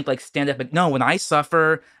 And I think like stand up, but no, when I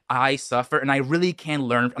suffer, and I really can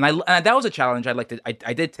learn. And that was a challenge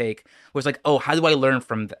I did take, was like, oh, how do I learn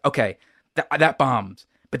from that? Okay, that bombed,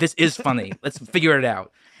 but this is funny. Let's figure it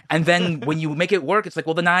out. And then when you make it work, it's like,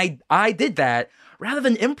 well, then I did that, rather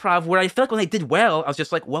than improv where I felt like when I did well, I was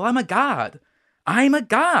just like, well, I'm a god. I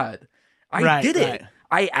did it.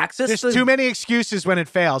 I accessed. There's too many excuses when it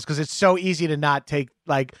fails, because it's so easy to not take,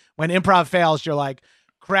 like when improv fails, you're like,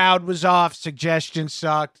 crowd was off, suggestion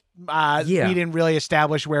sucked. We didn't really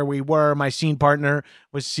establish where we were. My scene partner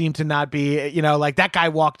seemed to not be, like that guy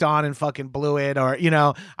walked on and fucking blew it, or,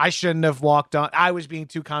 I shouldn't have walked on. I was being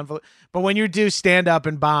too confident. But when you do stand up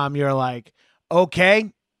and bomb, you're like,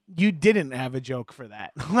 okay, you didn't have a joke for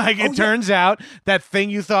that. Like it turns out that thing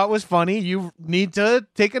you thought was funny, you need to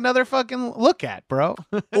take another fucking look at, bro.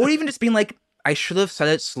 Or even just being like, I should have said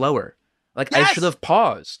it slower. Like, I should have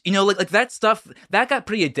paused. Like that stuff, that got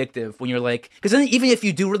pretty addictive when you're like, because then even if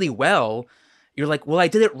you do really well, you're like, well, I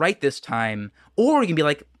did it right this time. Or you can be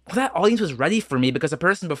like, well, that audience was ready for me because the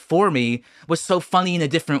person before me was so funny in a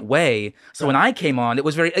different way. So when I came on, it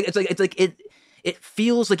was it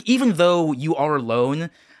feels like even though you are alone,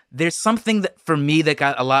 there's something that for me that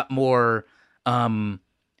got a lot more, I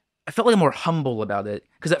felt like more humble about it,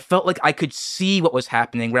 because it felt like I could see what was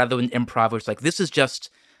happening rather than improv, where it's like, this is just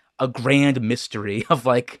a grand mystery of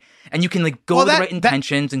like, and you can like go with the right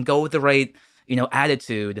intentions and go with the right,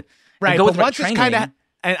 attitude. Right. Go but with the right once it's kind of,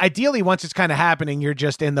 and ideally once it's kind of happening, you're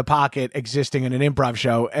just in the pocket existing in an improv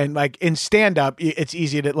show. And like in stand up, it's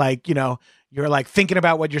easy to like, you're like thinking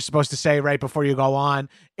about what you're supposed to say right before you go on.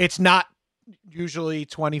 It's not usually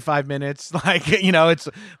 25 minutes. Like, it's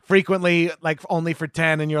frequently like only for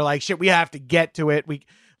 10, and you're like, shit, we have to get to it. We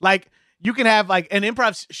like, you can have like an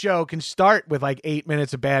improv show can start with like 8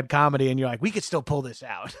 minutes of bad comedy and you're like, we could still pull this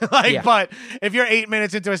out. But if you're 8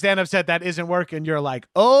 minutes into a stand-up set that isn't working, you're like,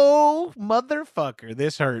 oh motherfucker,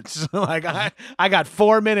 this hurts. Like I got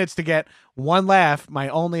 4 minutes to get one laugh. My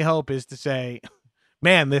only hope is to say,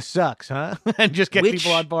 man, this sucks, huh? And just get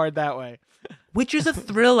people on board that way. Which is a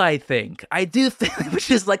thrill, I think. I do think, which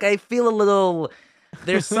is like, I feel a little,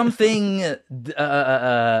 there's something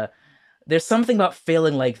about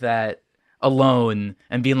failing like that alone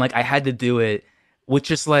and being like, I had to do it, which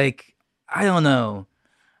is like, I don't know.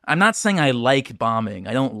 I'm not saying I like bombing.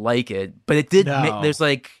 I don't like it, but it did make, there's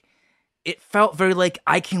like, it felt very like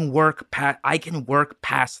I can work past,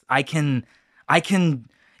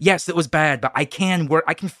 yes, it was bad, but I can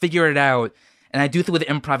figure it out. And I do think with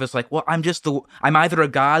improv, it's like, well, I'm either a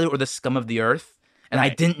god or the scum of the earth. And I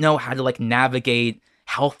didn't know how to like navigate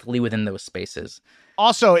healthily within those spaces.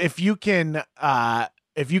 Also, if you can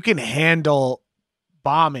handle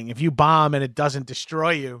bombing, if you bomb and it doesn't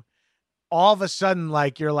destroy you, all of a sudden,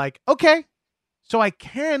 like, you're like, okay, so I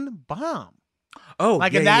can bomb. Oh,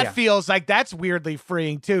 like, and that feels like that's weirdly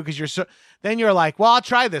freeing too. Cause then you're like, well, I'll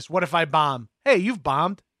try this. What if I bomb? Hey, you've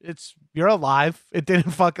bombed. You're alive. It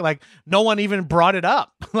didn't fucking like no one even brought it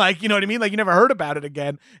up. Like, you know what I mean? Like you never heard about it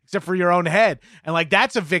again except for your own head. And like,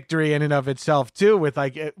 that's a victory in and of itself too, with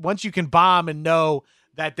like, once you can bomb and know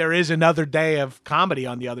that there is another day of comedy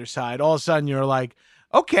on the other side, all of a sudden you're like,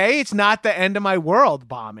 okay, it's not the end of my world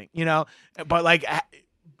bombing, you know? But like,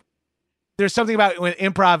 there's something about when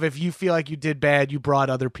improv, if you feel like you did bad, you brought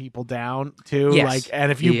other people down too. Yes. Like,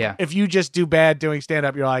 and if you just do bad doing stand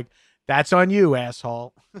up, you're like, that's on you,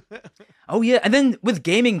 asshole. Oh yeah. And then with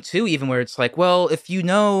gaming too, even where it's like, well, if you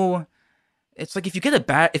know, it's like,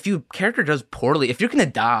 if your character does poorly, if you're going to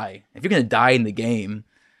die in the game,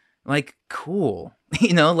 like, cool.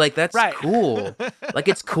 You know, like that's cool. Like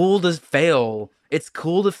it's cool to fail. It's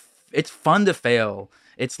fun to fail.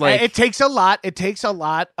 It's like it takes a lot. It takes a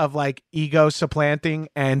lot of like ego supplanting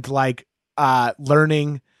and like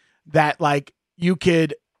learning that like you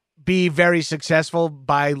could be very successful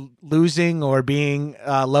by losing or being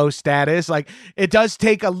low status. Like it does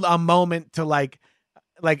take a moment to like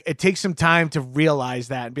it takes some time to realize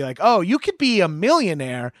that and be like, oh, you could be a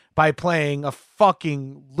millionaire by playing a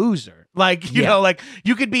fucking loser. Like, you know, like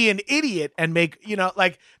you could be an idiot and make, you know,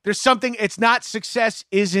 like there's something, it's not, success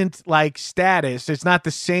isn't like status. It's not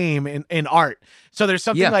the same in art. So there's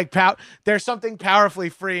something like there's something powerfully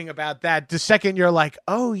freeing about that. The second you're like,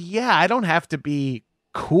 oh yeah, I don't have to be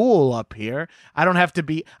cool up here. I don't even have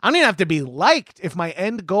to be liked. If my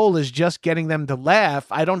end goal is just getting them to laugh,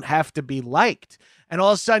 I don't have to be liked. And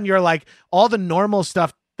all of a sudden you're like, all the normal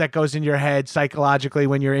stuff that goes in your head psychologically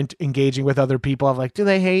when you're engaging with other people of like, do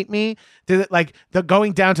they hate me?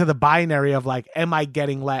 Going down to the binary of like, am I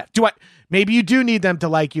getting laughed? Maybe you do need them to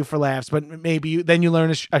like you for laughs, but maybe then you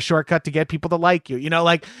learn a shortcut to get people to like you, you know,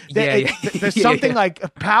 like there's something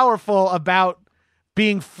like powerful about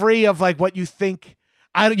being free of like what you think.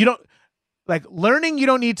 You don't like learning. You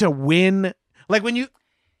don't need to win. Like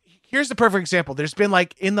here's the perfect example. There's been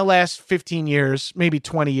like in the last 15 years, maybe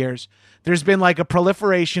 20 years, there's been like a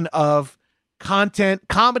proliferation of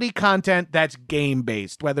comedy content that's game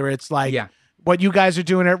based, whether it's like what you guys are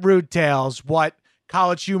doing at Rude Tales, what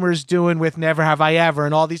College Humor is doing with Never Have I Ever,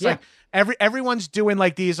 and all these like everyone's doing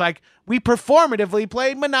like these, like we performatively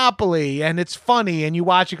play Monopoly and it's funny and you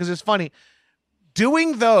watch it because it's funny.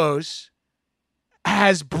 Doing those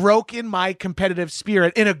has broken my competitive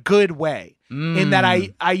spirit in a good way. In that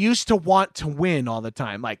I used to want to win all the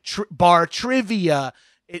time, like bar trivia.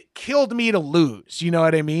 It killed me to lose. You know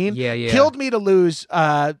what I mean? Yeah. Killed me to lose.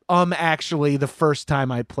 Actually, the first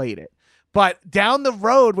time I played it, but down the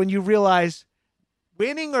road when you realize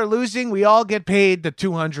winning or losing, we all get paid the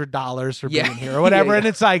 $200 for being here or whatever, and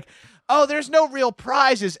it's like, oh, there's no real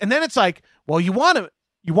prizes, and then it's like, well, you want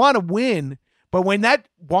to win, but when that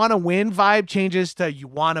want to win vibe changes to you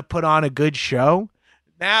want to put on a good show.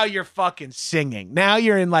 Now you're fucking singing. Now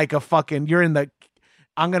you're in like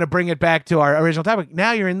I'm going to bring it back to our original topic.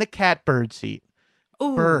 Now you're in the catbird seat.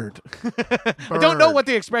 Ooh. Bird. I don't know what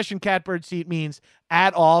the expression catbird seat means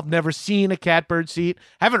at all. I've never seen a catbird seat.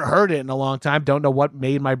 Haven't heard it in a long time. Don't know what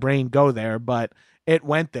made my brain go there, but it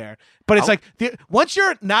went there. But it's like once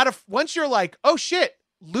you're like, oh shit,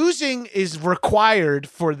 losing is required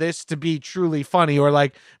for this to be truly funny, or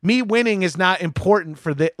like me winning is not important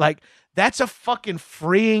for this. Like, that's a fucking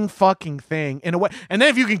freeing fucking thing in a way. And then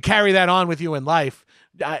if you can carry that on with you in life,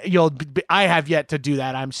 I have yet to do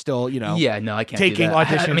that. I'm still, Yeah, no, I can't taking do that.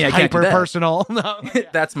 auditions I can't do hyper that. personal. No,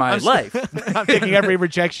 That's my life. I'm taking every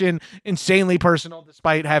rejection insanely personal,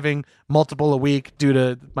 despite having multiple a week due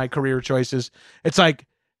to my career choices. It's like,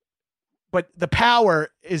 but the power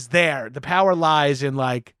is there. The power lies in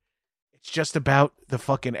like, it's just about the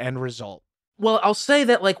fucking end result. Well, I'll say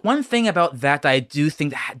that like one thing about that I do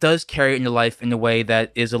think that does carry it in your life in a way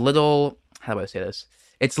that is a little, how do I say this?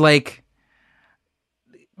 It's like,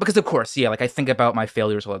 because of course, yeah, like I think about my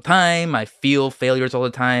failures all the time. I feel failures all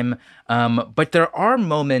the time. But there are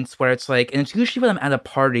moments where it's like, and it's usually when I'm at a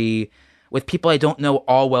party with people I don't know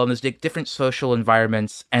all well, and there's like different social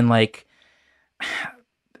environments, and like,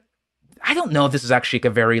 I don't know if this is actually like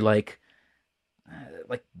a very like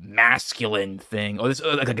masculine thing or this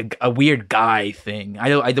like a weird guy thing. I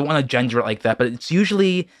don't want to gender it like that, but it's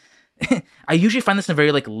usually I usually find this in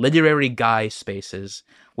very like literary guy spaces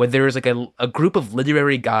where there's like a group of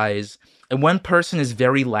literary guys and one person is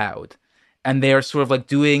very loud and they're sort of like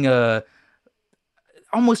doing a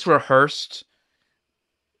almost rehearsed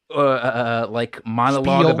like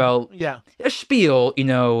monologue Spiel. about a spiel,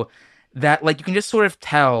 that like you can just sort of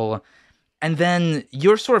tell. And then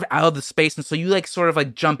you're sort of out of the space, and so you like sort of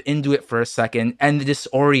like jump into it for a second, and it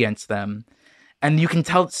disorients them, and you can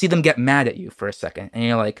see them get mad at you for a second, and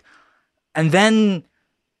you're like, and then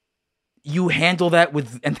you handle that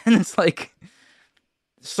and then it's like,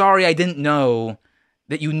 sorry, I didn't know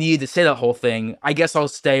that you needed to say that whole thing. I guess I'll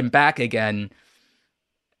stay back again.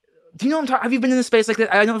 Do you know what I'm talking? Have you been in a space like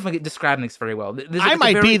that? I don't know if I can describe this very well. I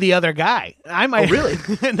might be the other guy. I might. Oh, really?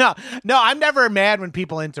 No, I'm never mad when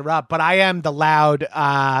people interrupt, but I am the loud,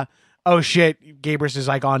 oh shit, Gabrus is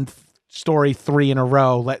like on story 3 in a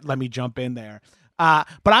row. Let me jump in there. But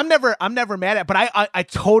I'm never mad at, but I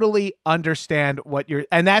totally understand what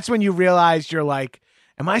and that's when you realize you're like,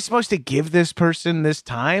 am I supposed to give this person this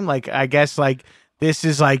time? Like, I guess like, this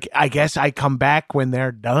is like, I guess I come back when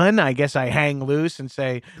they're done. I guess I hang loose and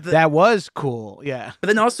say, that was cool. Yeah. But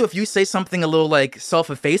then also, if you say something a little like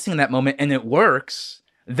self-effacing in that moment and it works,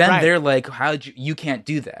 then they're like, you can't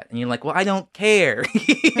do that. And you're like, well, I don't care.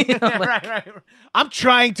 Right. I'm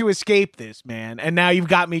trying to escape this, man. And now you've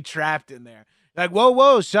got me trapped in there. Like,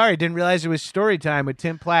 whoa, sorry, didn't realize it was story time with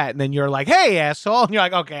Tim Platt. And then you're like, hey, asshole. And you're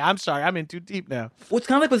like, okay, I'm sorry, I'm in too deep now. Well, it's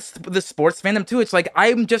kind of like with the sports fandom, too. It's like,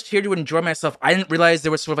 I'm just here to enjoy myself. I didn't realize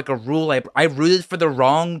there was sort of like a rule. I rooted for the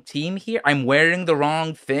wrong team here. I'm wearing the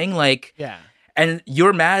wrong thing. Like, yeah. And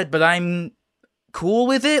you're mad, but I'm cool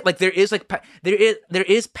with it. Like, there is like, there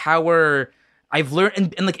is power. I've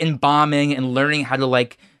learned in like embalming and learning how to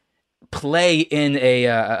like play in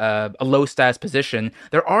a low status position.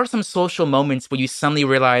 There are some social moments where you suddenly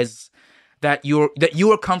realize that you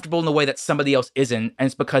are comfortable in a way that somebody else isn't, and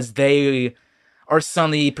it's because they are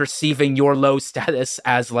suddenly perceiving your low status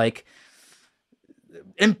as like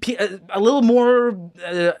a little more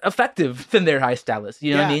effective than their high status.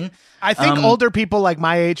 You know what I mean? I think older people like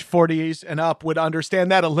my age, 40s and up, would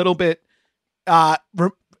understand that a little bit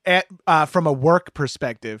from a work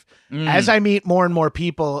perspective. As I meet more and more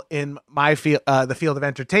people in my field, the field of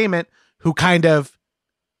entertainment, who kind of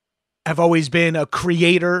have always been a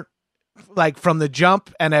creator, like from the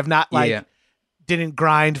jump, and have not like didn't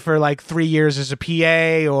grind for like 3 years as a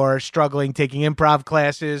PA or struggling taking improv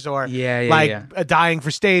classes or dying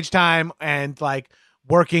for stage time and like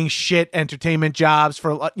working shit entertainment jobs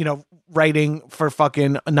for writing for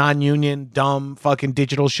fucking non-union dumb fucking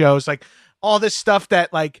digital shows, like all this stuff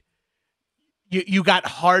that like you got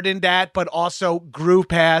hardened at, but also grew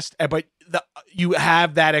past. But you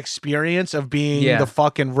have that experience of being the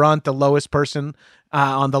fucking runt, the lowest person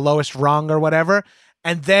on the lowest rung or whatever.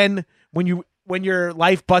 And then when your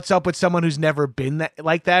life butts up with someone who's never been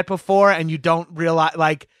like that before, and you don't realize,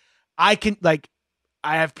 like, I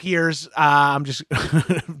have peers. I'm just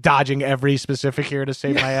dodging every specific here to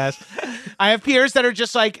save my ass. I have peers that are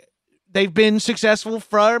just like, they've been successful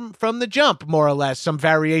from the jump, more or less, some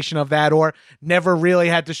variation of that, or never really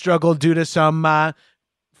had to struggle due to some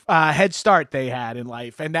head start they had in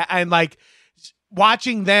life. And like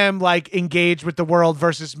watching them like engage with the world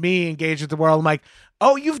versus me engage with the world, I'm like,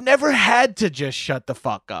 oh, you've never had to just shut the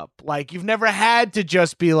fuck up. Like, you've never had to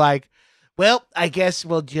just be like, well, I guess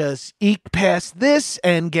we'll just eke past this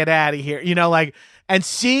and get out of here. Like, and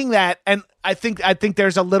seeing that, and I think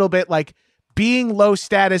there's a little bit like, being low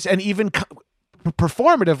status and even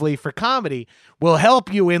performatively for comedy will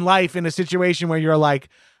help you in life in a situation where you're like,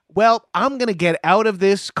 well, I'm going to get out of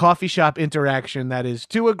this coffee shop interaction that is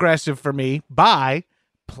too aggressive for me by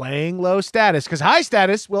playing low status, because high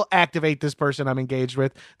status will activate this person I'm engaged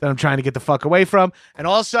with that I'm trying to get the fuck away from. And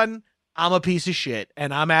all of a sudden I'm a piece of shit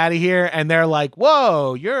and I'm out of here. And they're like,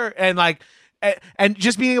 whoa, and like, and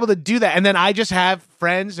just being able to do that. And then I just have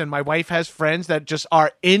friends, and my wife has friends that just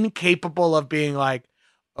are incapable of being like,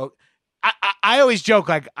 oh, I always joke,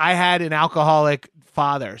 like, I had an alcoholic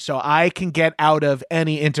father, so I can get out of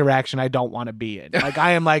any interaction I don't want to be in. Like,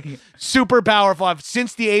 I am like super powerful.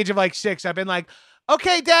 Since the age of like 6, I've been like,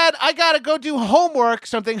 okay, Dad, I gotta go do homework,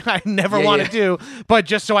 something I never want to do, but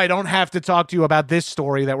just so I don't have to talk to you about this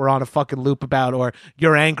story that we're on a fucking loop about, or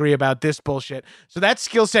you're angry about this bullshit. So that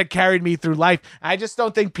skill set carried me through life. I just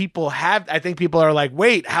don't think people have. I think people are like,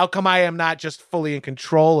 wait, how come I am not just fully in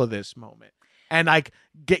control of this moment? And like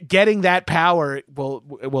getting that power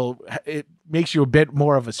it makes you a bit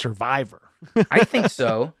more of a survivor. I think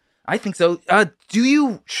so.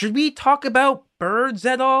 Should we talk about birds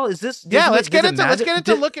at all? Let's get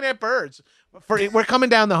into looking at birds. We're coming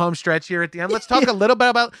down the home stretch here at the end. Let's talk a little bit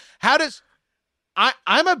about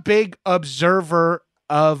I'm a big observer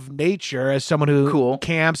of nature as someone who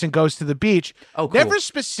camps and goes to the beach. Oh, cool. Never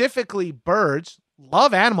specifically birds.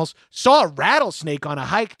 Love animals. Saw a rattlesnake on a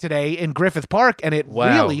hike today in Griffith Park, and it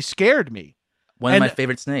really scared me. One of my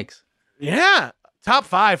favorite snakes. Yeah. Top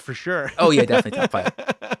 5 for sure. Oh, yeah, definitely top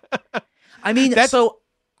 5. I mean,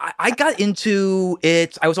 I got into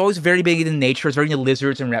it. I was always very big into nature. I was very into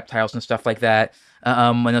lizards and reptiles and stuff like that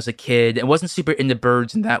when I was a kid. I wasn't super into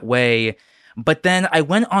birds in that way. But then I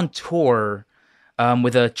went on tour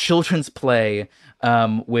with a children's play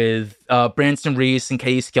with Branson Reese and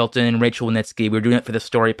Katie Skelton and Rachel Winitsky. We were doing it for the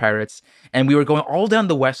Story Pirates. And we were going all down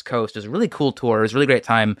the West Coast. It was a really cool tour. It was a really great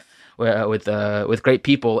time with great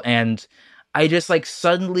people. And I just like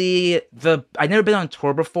suddenly I'd never been on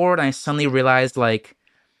tour before, and I suddenly realized like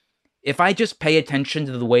if I just pay attention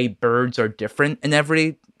to the way birds are different in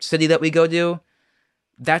every city that we go to,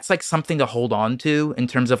 that's like something to hold on to in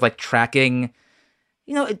terms of like tracking.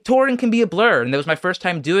 You know, touring can be a blur, and that was my first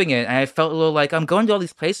time doing it, and I felt a little like I'm going to all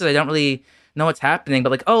these places, I don't really know what's happening,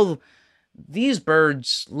 but like, oh, these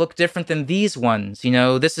birds look different than these ones. You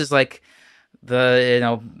know, this is like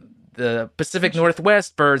the Pacific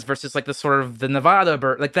Northwest birds versus like the sort of the Nevada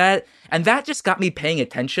bird, like that. And that just got me paying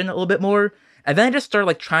attention a little bit more. And then I just started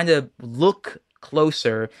like trying to look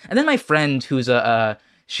closer. And then my friend who's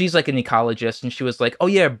she's like an ecologist, and she was like, oh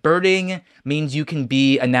yeah, birding means you can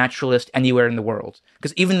be a naturalist anywhere in the world.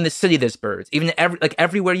 Because even in the city, there's birds. Even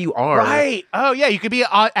everywhere you are. Right. Oh yeah, you could be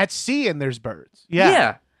at sea and there's birds. Yeah.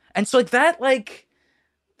 Yeah. And so like that, like,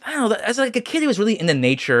 I don't know, as like a kid who was really into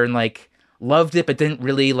nature and like loved it, but didn't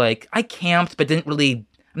really like, I camped, but I'm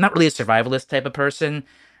not really a survivalist type of person.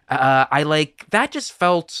 I like, that just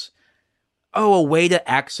felt, a way to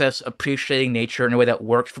access appreciating nature in a way that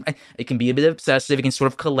works. It can be a bit obsessive. You can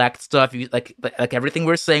sort of collect stuff. You like everything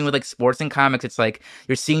we're saying with like sports and comics, it's like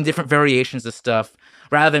you're seeing different variations of stuff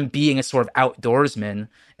rather than being a sort of outdoorsman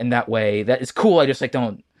in that way. That is cool. I just like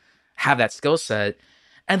don't have that skill set.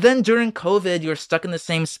 And then during COVID, you're stuck in the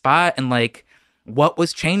same spot, and like, what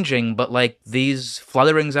was changing but like these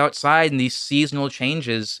flutterings outside and these seasonal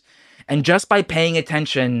changes. And just by paying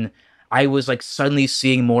attention, I was like suddenly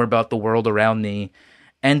seeing more about the world around me.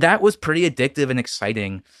 And that was pretty addictive and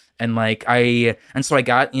exciting. And like so I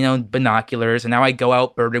got, binoculars, and now I go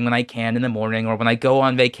out birding when I can in the morning, or when I go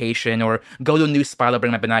on vacation or go to a new spot, I'll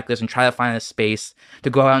bring my binoculars and try to find a space to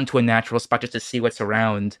go out into a natural spot just to see what's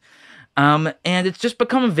around. And it's just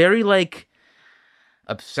become very like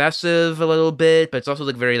obsessive a little bit, but it's also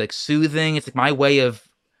like very like soothing. It's like my way of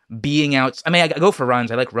being out. I mean, I go for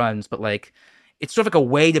runs. I like runs, but like it's sort of like a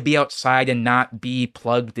way to be outside and not be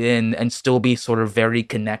plugged in and still be sort of very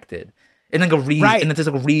connected. And like a reason, right. And there's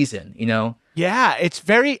like a reason, Yeah, it's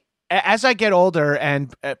very. As I get older,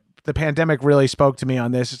 and the pandemic really spoke to me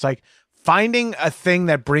on this. It's like finding a thing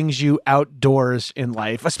that brings you outdoors in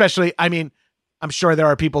life, especially. I mean, I'm sure there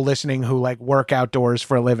are people listening who like work outdoors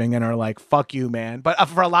for a living and are like, fuck you, man. But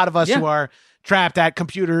for a lot of us who are trapped at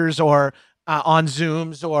computers or on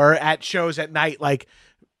Zooms or at shows at night, like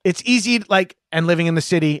it's easy, like, and living in the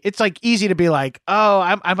city, it's like easy to be like, oh,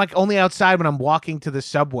 I'm like only outside when I'm walking to the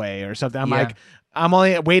subway or something. I'm like, I'm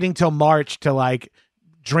only waiting till March to like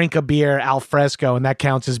drink a beer al fresco, and that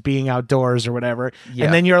counts as being outdoors or whatever. Yeah.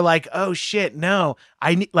 And then you're like, oh shit, no,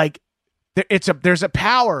 I need like, there's a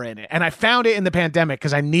power in it. And I found it in the pandemic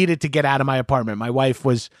because I needed to get out of my apartment. My wife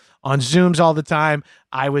was on Zooms all the time.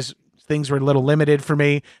 Things were a little limited for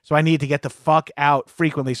me, so I needed to get the fuck out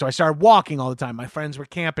frequently. So I started walking all the time. My friends were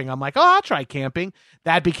camping. I'm like, oh, I'll try camping.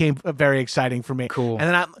 That became very exciting for me. Cool.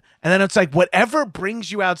 And then it's like, whatever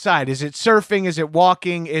brings you outside. Is it surfing? Is it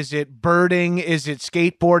walking? Is it birding? Is it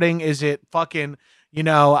skateboarding? Is it fucking,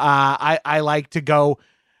 I like to go,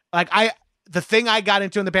 like the thing I got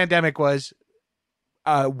into in the pandemic was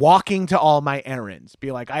walking to all my errands.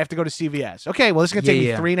 Be like, I have to go to CVS. Okay, well, this is going to take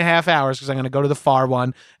me 3.5 hours because I'm going to go to the far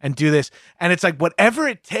one and do this. And it's like, whatever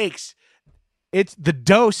it takes, it's the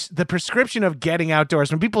dose, the prescription of getting outdoors.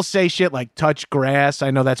 When people say shit like touch grass, I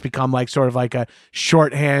know that's become like sort of like a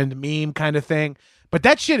shorthand meme kind of thing, but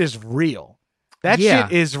that shit is real. That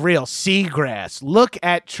shit is real. See grass, look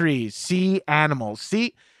at trees, see animals,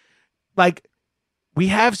 see, like, we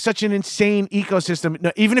have such an insane ecosystem.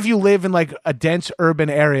 No, even if you live in like a dense urban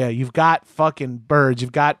area, you've got fucking birds,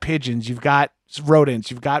 you've got pigeons, you've got rodents,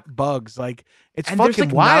 you've got bugs. Like, it's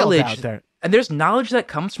fucking wild out there. And there's knowledge that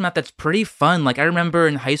comes from that that's pretty fun. Like, I remember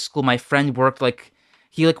in high school, my friend worked at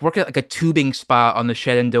like a tubing spot on the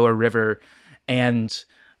Shenandoah River, and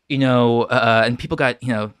and people got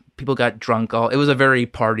drunk. It was a very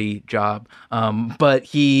party job. But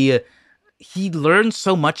he learned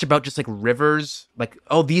so much about just like rivers, like,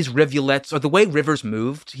 oh, these rivulets, or the way rivers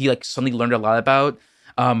moved. He like suddenly learned a lot about,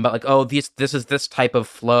 but like, oh, this is this type of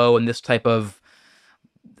flow and this type of.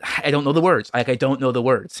 I don't know the words. Like, I don't know the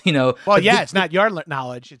words, Well, it's not your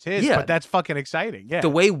knowledge, it's his, but that's fucking exciting. Yeah. The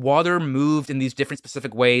way water moved in these different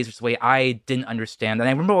specific ways, which is the way I didn't understand. And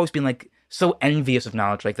I remember always being like so envious of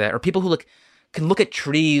knowledge like that, or people who like can look at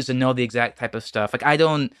trees and know the exact type of stuff. Like, I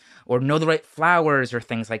don't, or know the right flowers or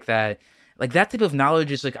things like that. Like, that type of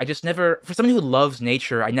knowledge is like, I just never, for somebody who loves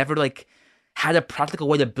nature, I never like had a practical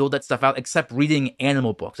way to build that stuff out except reading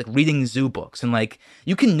animal books, like reading zoo books. And like,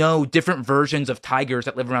 you can know different versions of tigers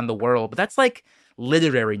that live around the world, but that's like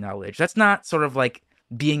literary knowledge. That's not sort of like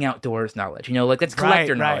being outdoors knowledge, like that's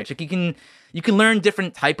collector knowledge. Like, you can learn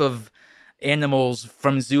different type of animals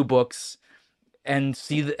from zoo books and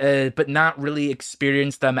see, but not really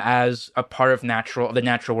experience them as a part of the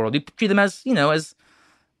natural world. You treat them as,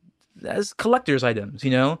 as collector's items,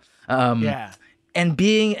 And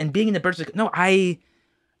being in the birds, like, no, I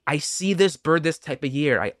see this bird this type of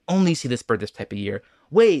year. I only see this bird this type of year.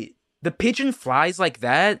 Wait, the pigeon flies like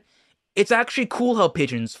that? It's actually cool how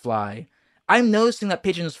pigeons fly. I'm noticing that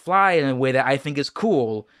pigeons fly in a way that I think is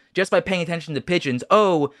cool just by paying attention to pigeons.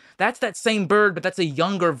 Oh, that's that same bird, but that's a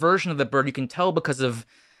younger version of the bird. You can tell because of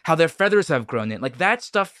how their feathers have grown in. Like, that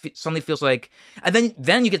stuff suddenly feels like, and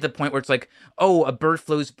then you get to the point where it's like, oh, a bird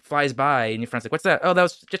flies by, and your friend's like, what's that? Oh, that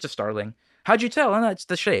was just a starling. How'd you tell? Oh, no, it's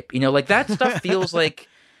the shape. Like, that stuff feels like,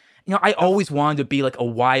 I always wanted to be like a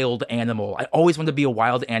wild animal. I always wanted to be a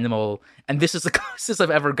wild animal. And this is the closest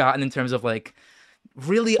I've ever gotten in terms of like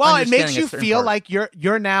really understanding. Well, it makes you feel like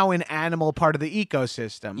you're now an animal part of the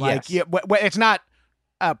ecosystem. Like, yes. It's not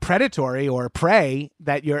predatory or prey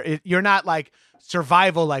that you're not like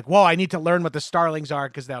survival, like, whoa, I need to learn what the starlings are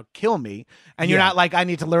because they'll kill me. And you're not like, I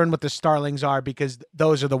need to learn what the starlings are because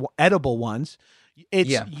those are the edible ones.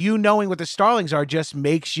 It's you knowing what the starlings are just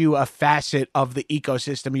makes you a facet of the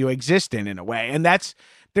ecosystem you exist in a way. And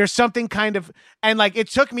there's something kind of, and like, it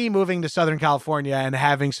took me moving to Southern California and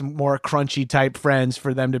having some more crunchy type friends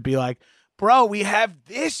for them to be like, bro, we have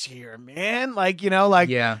this here, man. Like,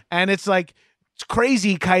 and it's like, it's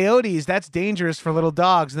crazy coyotes, that's dangerous for little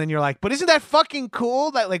dogs. And then you're like, but isn't that fucking cool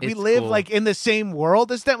that like we live like in the same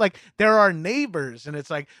world as them? Like, they're our neighbors. And it's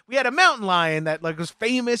like, we had a mountain lion that like was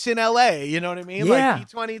famous in LA, you know what I mean? Yeah. Like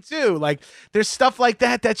P22, like there's stuff like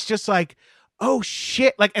that that's just like, oh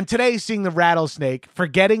shit. Like, and today seeing the rattlesnake,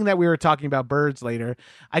 forgetting that we were talking about birds later,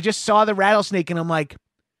 I just saw the rattlesnake and I'm like,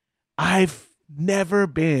 I've never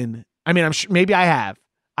been, I mean, I'm sure maybe I have.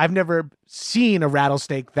 I've never seen a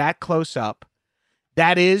rattlesnake that close up.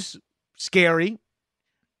 That is scary.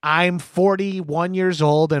 I'm 41 years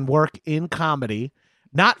old and work in comedy.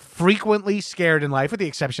 Not frequently scared in life, with the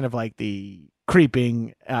exception of like the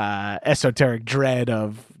creeping esoteric dread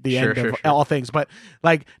of the end of all things, but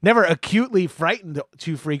like never acutely frightened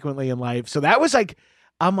too frequently in life. So that was like,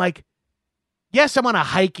 I'm like, yes, I'm on a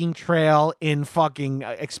hiking trail in fucking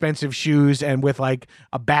expensive shoes and with like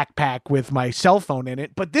a backpack with my cell phone in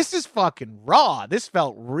it, but this is fucking raw. This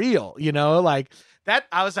felt real, like that.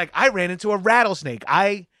 I was like, I ran into a rattlesnake.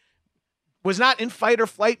 I was not in fight or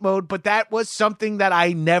flight mode, but that was something that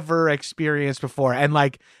I never experienced before. And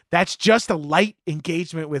like, that's just a light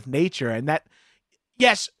engagement with nature. And that,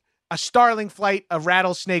 yes, a starling flight, a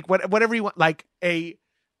rattlesnake, whatever you want, like a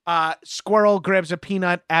squirrel grabs a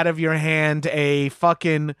peanut out of your hand, a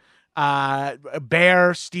fucking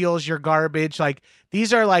bear steals your garbage. Like,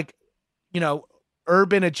 these are like,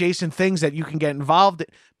 urban adjacent things that you can get involved in,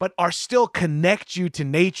 but are still connect you to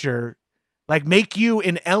nature, like make you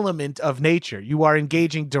an element of nature. You are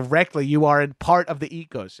engaging directly. You are a part of the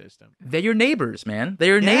ecosystem. They're your neighbors, man.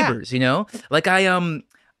 They're your neighbors, Like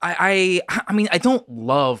I mean, I don't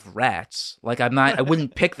love rats. Like, I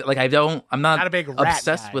wouldn't pick, like, I'm Not not a big rat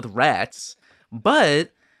obsessed guy. with rats,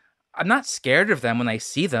 but I'm not scared of them when I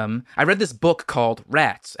see them. I read this book called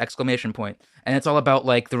Rats! Exclamation point, and it's all about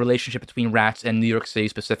like the relationship between rats and New York City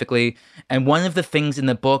specifically. And one of the things in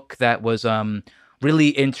the book that was really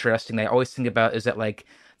interesting that I always think about is that like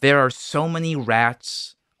there are so many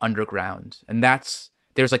rats underground, and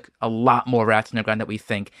there's like a lot more rats underground that we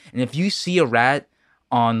think. And if you see a rat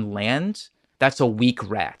on land, that's a weak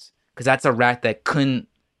rat because that's a rat that couldn't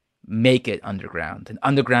make it underground, and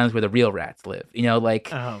underground is where the real rats live.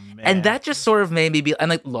 Like, Oh and man. that just sort of made me be. And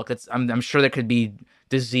like, look, I'm sure there could be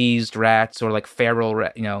diseased rats or like feral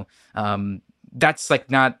rat. That's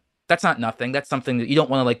like not. That's not nothing. That's something that you don't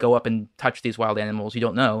want to like go up and touch these wild animals you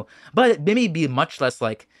don't know. But it made me be much less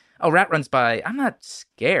like, oh, rat runs by. I'm not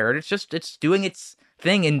scared. It's doing its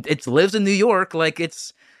thing, and it lives in New York. Like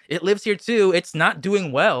it lives here too. It's not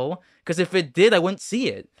doing well because if it did, I wouldn't see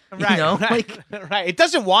it. Right, Like, right. It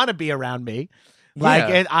doesn't want to be around me. Like,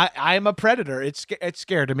 yeah. I'm a predator. It's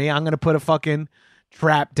scared of me. I'm gonna put a fucking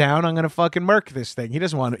trap down. I'm gonna fucking murk this thing. He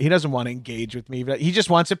doesn't want to engage with me. But he just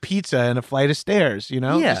wants a pizza and a flight of stairs.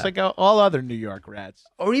 Yeah. Just like all other New York rats.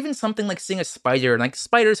 Or even something like seeing a spider. And like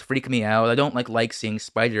spiders freak me out. I don't like seeing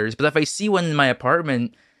spiders. But if I see one in my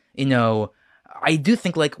apartment, I do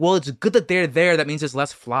think like, well, it's good that they're there. That means there's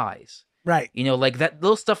less flies. Right. Like that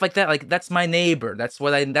little stuff like that. Like that's my neighbor. That's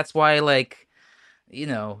why like,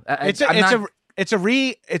 It's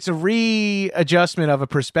a readjustment of a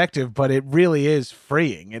perspective, but it really is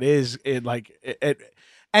freeing. And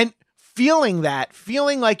feeling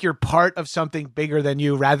like you're part of something bigger than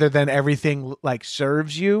you rather than everything like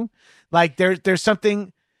serves you. Like there's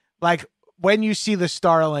something like when you see the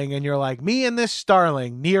starling and you're like, me and this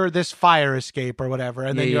starling near this fire escape or whatever,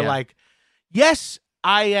 and then you're like, yes,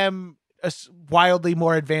 I am wildly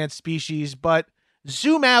more advanced species, but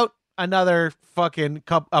zoom out another fucking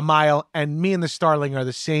a mile and me and the starling are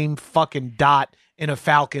the same fucking dot in a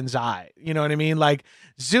falcon's eye. You know what I mean? Like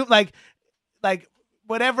zoom, like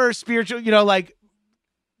whatever spiritual, like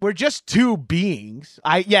we're just two beings.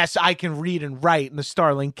 I can read and write and the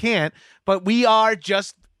starling can't, but we are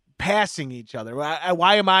just passing each other.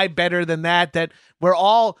 Why am I better than that we're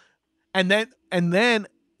all, and then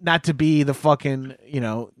not to be the fucking,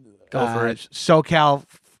 go for it. SoCal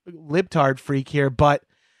libtard freak here, but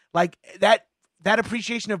like that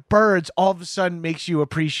appreciation of birds all of a sudden makes you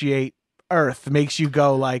appreciate Earth, makes you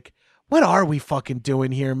go like, what are we fucking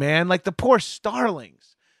doing here, man? Like the poor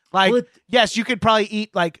starlings. Like, yes, you could probably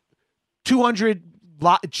eat like 200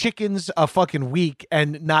 chickens a fucking week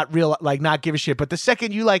and not give a shit. But the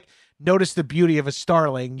second you like notice the beauty of a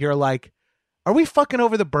starling, you're like, are we fucking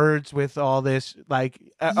over the birds with all this? Like,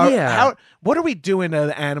 what are we doing to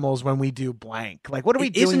the animals when we do blank? Like, what are we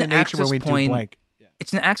doing to nature when we do blank?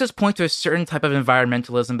 It's an access point to a certain type of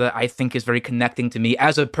environmentalism that I think is very connecting to me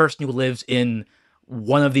as a person who lives in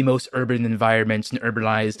one of the most urban environments and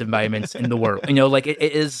urbanized environments in the world. Like it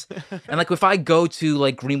is. And like if I go to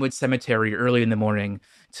like Greenwood Cemetery early in the morning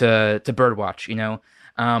to birdwatch,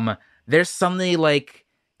 there's suddenly like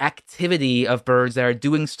activity of birds that are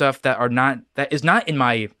doing stuff that is not in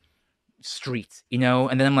my street,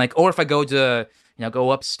 and then I'm like, or if I go to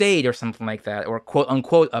go upstate or something like that, or quote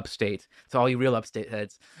unquote upstate, to all you real upstate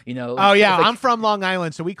heads, Oh yeah, I'm from Long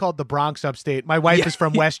Island, so we called the Bronx upstate. My wife is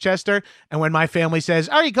from Westchester, and when my family says,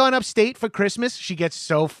 "Are you going upstate for Christmas?" she gets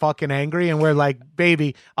so fucking angry, and we're like,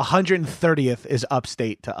 "Baby, 130th is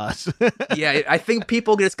upstate to us." Yeah, I think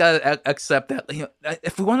people just gotta accept that.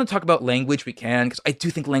 If we want to talk about language, we can, because I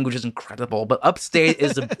do think language is incredible. But upstate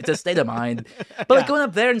it's a state of mind. But like going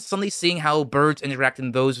up there and suddenly seeing how birds interact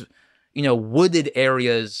in those wooded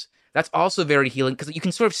areas, that's also very healing because you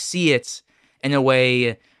can sort of see it in a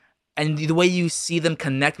way, and the way you see them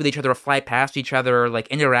connect with each other or fly past each other or like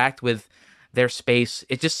interact with their space,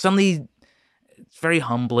 it just suddenly, it's very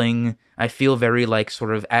humbling. I feel very like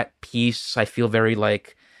sort of at peace. I feel very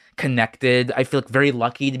like connected. I feel like very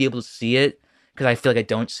lucky to be able to see it because I feel like I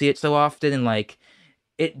don't see it so often, and like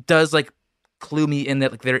it does like clue me in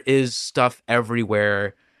that like there is stuff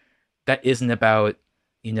everywhere that isn't about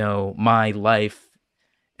my life.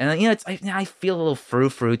 And I feel a little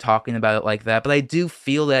frou-frou talking about it like that, but I do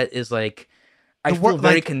feel that is like I feel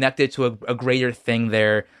very connected to a greater thing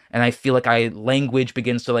there, and I feel like language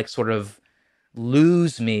begins to like sort of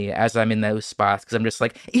lose me as I'm in those spots, because I'm just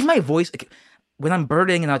like, even my voice, like, when I'm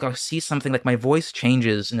birding and I'll see something, like my voice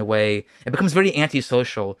changes in a way. It becomes very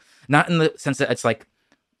antisocial, not in the sense that it's like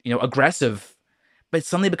aggressive, but it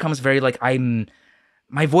suddenly becomes very like I'm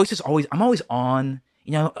always on.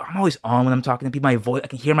 I'm always on when I'm talking to people. My voice, I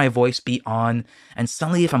can hear my voice be on, and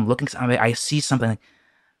suddenly if I'm looking, I see something like,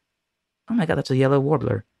 oh my God, that's a yellow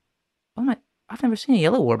warbler. Oh my, I've never seen a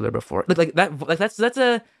yellow warbler before. Like that, like that's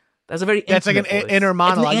a very That's like an intimate voice. inner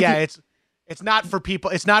monologue. It's an It's not for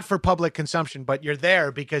people. It's not for public consumption, but you're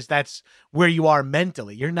there because that's where you are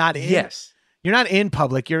mentally. You're not in. Yes. You're not in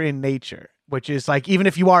public. You're in nature, which is like, even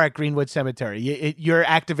if you are at Greenwood Cemetery, you're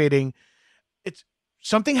activating. It's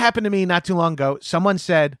something happened to me not too long ago. Someone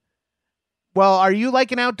said, well, are you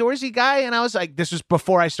like an outdoorsy guy? And I was like, this was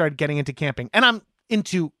before I started getting into camping, and I'm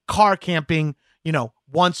into car camping,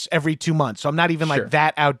 once every 2 months. So I'm not even Sure. like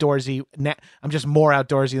that outdoorsy. I'm just more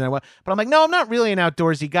outdoorsy than I was. But I'm like, no, I'm not really an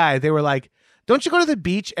outdoorsy guy. They were like, don't you go to the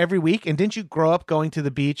beach every week? And didn't you grow up going to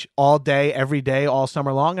the beach all day, every day, all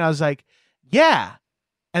summer long? And I was like, yeah.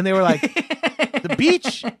 And they were like, the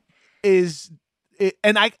beach is,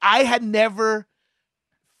 and I had never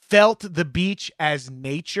felt the beach as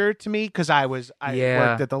nature to me, because I worked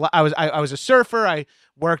at I was a surfer. I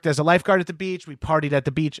worked as a lifeguard at the beach. We partied at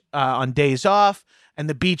the beach on days off, and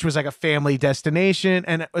the beach was like a family destination.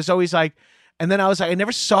 And it was always like, and then I was like, I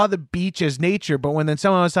never saw the beach as nature. But when then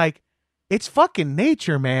someone was like, it's fucking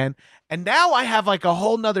nature, man. And now I have like a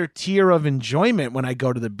whole nother tier of enjoyment when I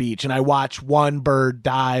go to the beach and I watch one bird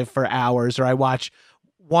dive for hours, or I watch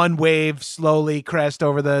one wave slowly crest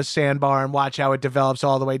over the sandbar and watch how it develops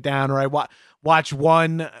all the way down, or I watch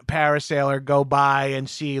one parasailer go by and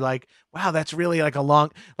see like, wow, that's really like a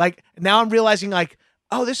long, like, now I'm realizing like,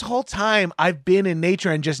 oh, this whole time I've been in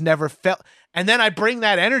nature and just never felt. And then I bring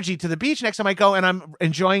that energy to the beach next time I go, and I'm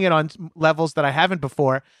enjoying it on levels that I haven't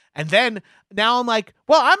before. And then now I'm like,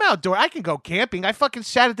 well, I'm outdoor. I can go camping. I fucking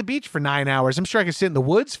sat at the beach for 9 hours. I'm sure I could sit in the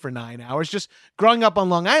woods for 9 hours. Just growing up on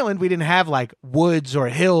Long Island, we didn't have like woods or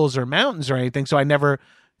hills or mountains or anything. So I never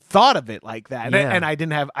thought of it like that. Yeah. And I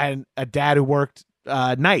didn't have a dad who worked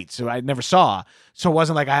nights, so I never saw. So it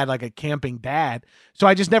wasn't like I had like a camping dad. So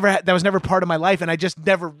I just never had, that was never part of my life. And I just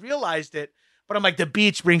never realized it. But I'm like, the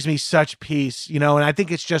beach brings me such peace, and I think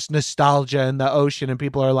it's just nostalgia and the ocean, and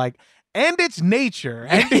people are like, and it's nature.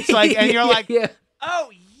 And it's like, and you're like, yeah.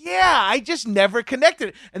 oh yeah, I just never connected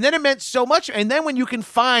it. And then it meant so much. And then when you can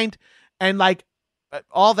find, and like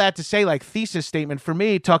all that to say, like thesis statement for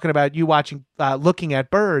me, talking about you watching, looking at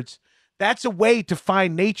birds, that's a way to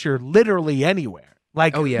find nature literally anywhere.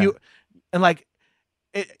 Like, oh yeah. Like,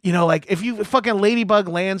 like if you fucking ladybug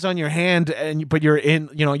lands on your hand but you're in,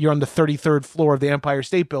 you're on the 33rd floor of the Empire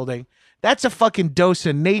State Building, that's a fucking dose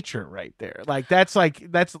of nature right there. Like that's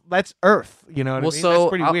Earth. You know what I mean? So that's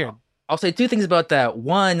pretty weird. I'll say two things about that.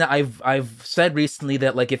 One, I've said recently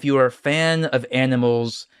that like if you are a fan of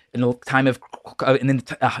animals in the time of,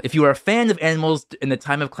 if you are a fan of animals in the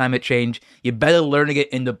time of climate change, you better learn to get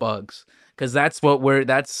into bugs. Because that's what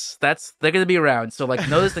they're gonna be around. So like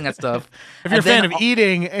noticing that stuff. If you're a fan of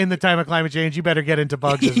eating in the time of climate change, you better get into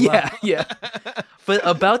bugs as well. Yeah. But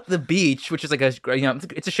about the beach, which is like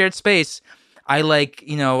it's a shared space. I like,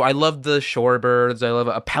 I love the shorebirds. I love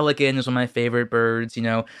a pelican is one of my favorite birds.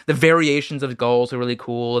 The variations of gulls are really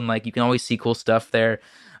cool, and like you can always see cool stuff there.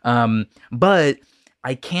 But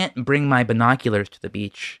I can't bring my binoculars to the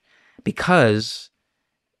beach because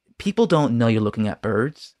people don't know you're looking at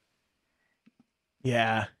birds.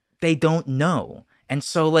 Yeah. They don't know. And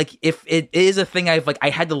so like if it is a thing I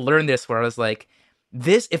had to learn this, where I was like,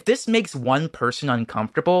 if this makes one person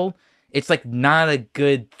uncomfortable, it's like not a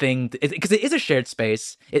good thing, because it is a shared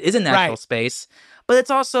space. It is a natural space, but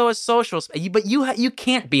it's also a social space. But you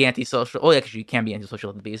can't be antisocial. Oh, actually, you can be antisocial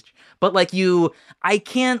at the beach. But like I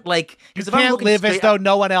can't like, you can't live as though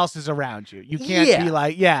no one else is around you. You can't be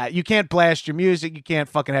like, you can't blast your music. You can't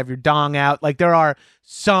fucking have your dong out. Like there are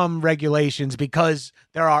some regulations because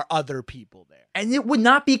there are other people there. And it would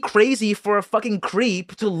not be crazy for a fucking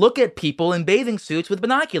creep to look at people in bathing suits with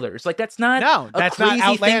binoculars. Like that's not a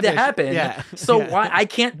crazy thing to happen. Yeah. So why I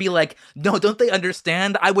can't be like, no, don't they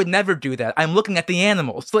understand? I would never do that. I'm looking at the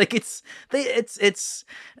animals. Like it's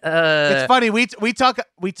funny. We talk.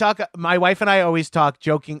 My wife and I always talk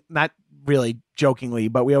joking, not really jokingly,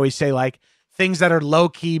 but we always say like things that are low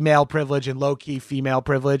key male privilege and low key female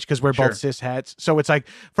privilege, because we're both cis hets. So it's like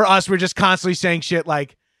for us, we're just constantly saying shit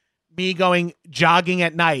like, me going jogging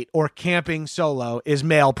at night or camping solo is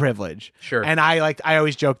male privilege. Sure. And I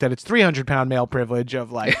always joke that it's 300-pound male privilege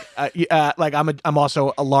of like, like I'm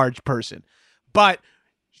also a large person. But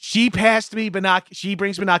she passed me she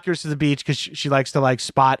brings binoculars to the beach because she likes to like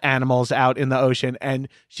spot animals out in the ocean. And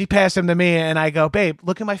she passed them to me and I go, babe,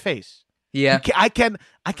 look at my face. Yeah. I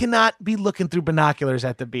cannot be looking through binoculars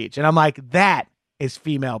at the beach. And I'm like, that is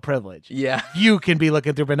female privilege. Yeah. You can be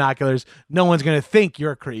looking through binoculars. No one's going to think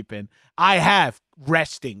you're creeping. I have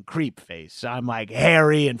resting creep face. I'm like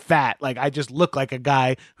hairy and fat. Like I just look like a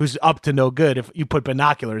guy who's up to no good if you put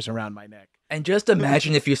binoculars around my neck. And just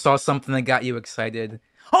imagine if you saw something that got you excited.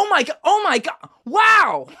 Oh my God,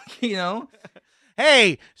 wow. You know?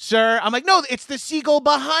 Hey, sir. I'm like, no, it's the seagull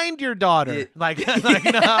behind your daughter. Like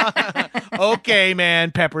no. Okay,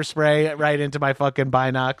 man. Pepper spray right into my fucking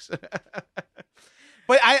binocs.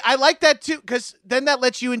 But I like that too, because then that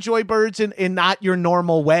lets you enjoy birds in not your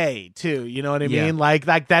normal way too. You know what I mean? Like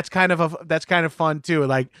that's kind of fun too.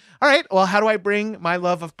 Like, all right, well, how do I bring my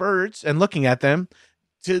love of birds and looking at them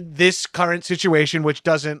to this current situation, which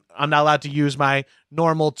I'm not allowed to use my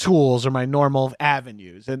normal tools or my normal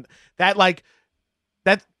avenues, and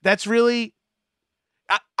that's really.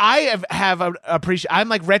 I have an appreciation. I'm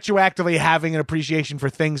like retroactively having an appreciation for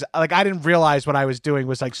things. Like I didn't realize what I was doing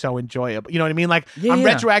was like so enjoyable. You know what I mean? Like I'm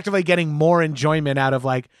retroactively getting more enjoyment out of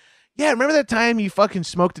like, yeah, remember that time you fucking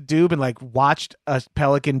smoked a doob and like watched a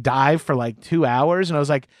pelican dive for like 2 hours? And I was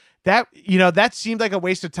like, that, you know, that seemed like a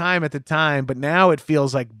waste of time at the time, but now it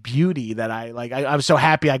feels like beauty that I'm so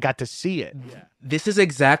happy I got to see it. Yeah. This is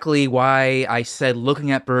exactly why I said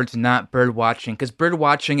looking at birds, not bird watching, because bird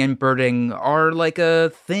watching and birding are like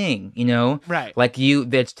a thing, you know? Right. Like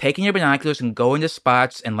that's taking your binoculars and going to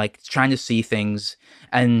spots and like trying to see things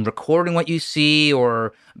and recording what you see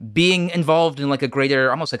or being involved in like a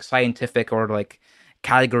greater, almost like scientific or like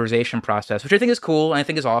categorization process, which I think is cool and I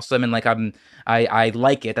think is awesome, and like I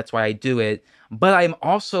like it. That's why I do it. But I'm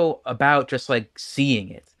also about just like seeing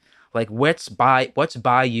it, like what's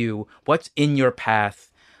by you, what's in your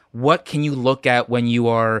path, what can you look at when you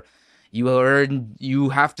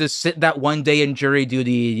have to sit that one day in jury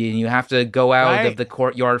duty and you have to go out of the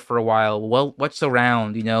courtyard for a while. Well, what's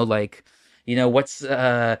around? You know, like, you know, what's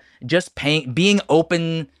just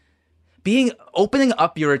opening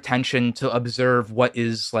up your attention to observe what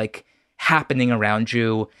is like happening around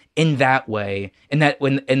you in that way, in a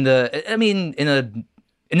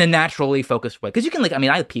naturally focused way. Because you can like, I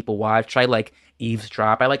mean, I people watch, I like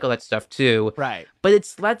eavesdrop, I like all that stuff too. Right.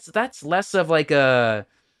 But that's less of like a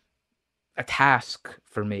task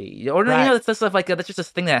for me, or you know, it's less of like that's just this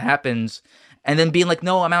thing that happens, and then being like,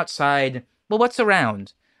 no, I'm outside. Well, what's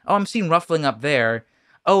around? Oh, I'm seeing ruffling up there.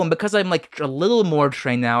 Oh, and because I'm like a little more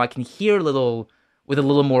trained now, I can hear with a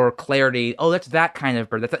little more clarity. Oh, that's that kind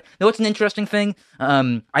of bird. No, what's an interesting thing?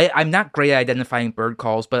 I'm not great at identifying bird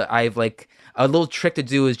calls, but I've like a little trick to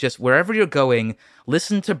do is just wherever you're going,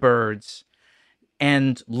 listen to birds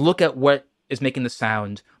and look at what is making the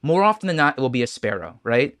sound. More often than not, it will be a sparrow,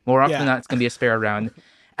 right? More often than not, it's going to be a sparrow around.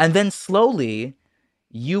 And then slowly,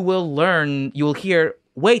 you will hear,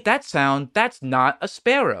 wait, that sound, that's not a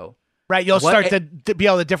sparrow. Right, you'll start to be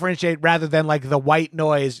able to differentiate rather than like the white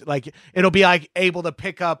noise. Like it'll be like able to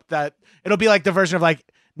pick up that. It'll be like the version of like,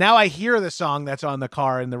 now I hear the song that's on the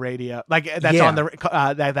car in the radio, like that's on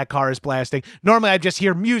the that car is blasting. Normally I just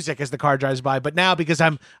hear music as the car drives by, but now because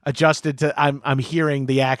I'm adjusted to, I'm hearing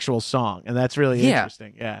the actual song, and that's really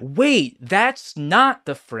interesting. Yeah. Wait, that's not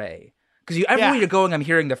the fray. Because everywhere you're going, I'm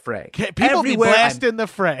hearing the fray. People be blasting the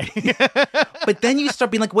fray. But then you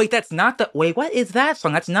start being like, wait, what is that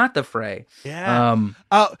song? That's not the fray. Yeah.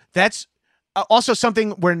 That's also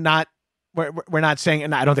something we're not saying,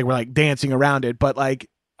 and I don't think we're like dancing around it, but like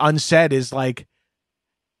unsaid is like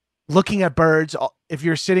looking at birds. If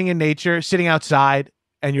you're sitting in nature, sitting outside,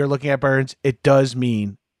 and you're looking at birds, it does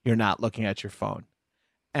mean you're not looking at your phone.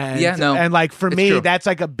 And and like for me, that's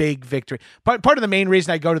like a big victory. Part of the main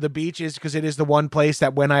reason I go to the beach is because it is the one place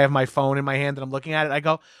that when I have my phone in my hand and I'm looking at it, I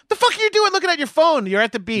go, "The fuck are you doing looking at your phone? You're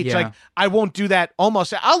at the beach." Yeah. Like I won't do that. I'll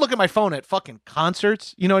look at my phone at fucking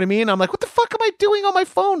concerts. You know what I mean? I'm like, "What the fuck am I doing on my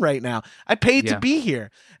phone right now? I paid to be here."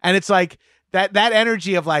 And it's like that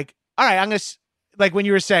energy of like, all right, I'm gonna. Like when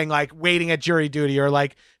you were saying, like waiting at jury duty, or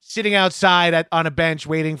like sitting outside on a bench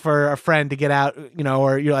waiting for a friend to get out, you know,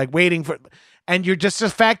 or you're like waiting for. And you're just the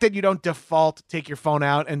fact that you don't take your phone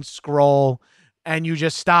out and scroll, and you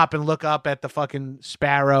just stop and look up at the fucking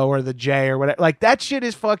sparrow or the jay or whatever. Like that shit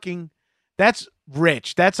is that's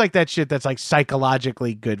rich. That's like that shit that's like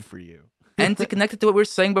psychologically good for you. And to connect it to what we were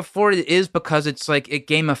saying before, it is because it's like it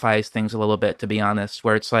gamifies things a little bit, to be honest,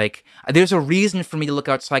 where it's like there's a reason for me to look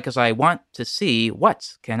outside because I want to see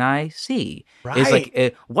what can I see. Right. It's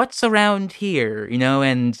like what's around here, you know,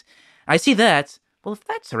 and I see that. Well, if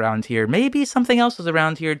that's around here, maybe something else is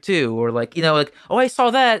around here too. Or like, you know, like, oh, I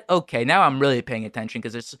saw that. Okay, now I'm really paying attention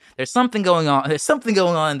because there's something going on. There's something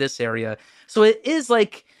going on in this area. So it is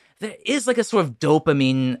like there is like a sort of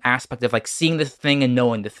dopamine aspect of like seeing the thing and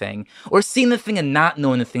knowing the thing, or seeing the thing and not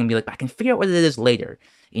knowing the thing and be like, I can figure out what it is later.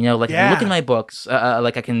 Like I can look in my books,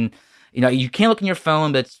 like I can, you can't look in your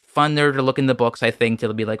phone, but it's funner to look in the books, I think,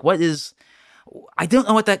 to be like, I don't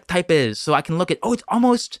know what that type is. So I can look at,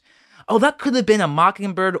 that could have been a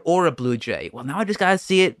mockingbird or a blue jay. Well, now I just gotta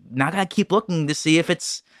see it. Now I gotta keep looking to see if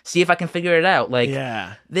I can figure it out. Like,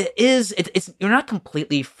 there is, you're not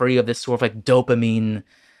completely free of this sort of like dopamine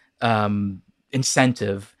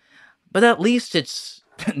incentive, but at least it's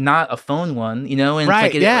not a phone one, and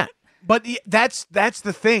right. It's like but that's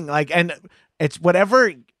the thing. Like, and it's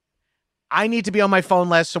whatever. I need to be on my phone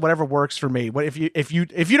less, so whatever works for me. What if you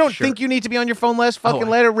don't think you need to be on your phone less, fucking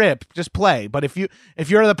let it rip. Just play. But if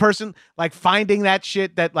you're the person like finding that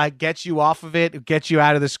shit that like gets you off of it, gets you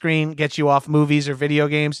out of the screen, gets you off movies or video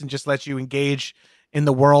games, and just lets you engage in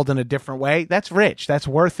the world in a different way, that's rich. That's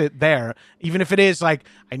worth it there. Even if it is like,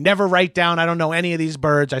 I never write down, I don't know any of these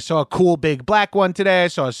birds. I saw a cool big black one today. I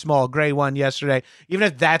saw a small gray one yesterday. Even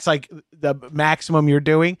if that's like the maximum you're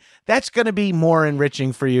doing, that's going to be more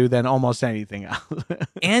enriching for you than almost anything else.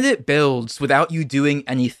 And it builds without you doing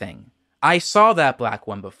anything. I saw that black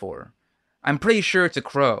one before. I'm pretty sure it's a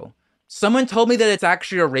crow. Someone told me that it's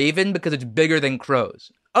actually a raven because it's bigger than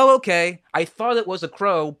crows. Oh, okay. I thought it was a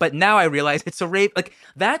crow, but now I realize it's a raven. Like,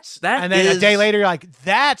 that and then a day later, you're like,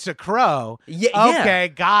 that's a crow. Yeah. Okay,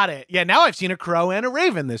 got it. Yeah, now I've seen a crow and a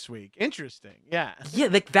raven this week. Interesting. Yeah. Yeah,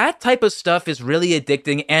 like, that type of stuff is really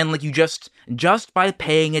addicting, and, like, you just by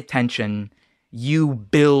paying attention, you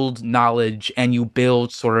build knowledge, and you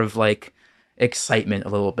build sort of, like, excitement a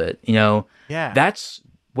little bit, Yeah. That's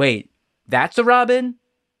a robin?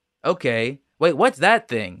 Okay. Wait, what's that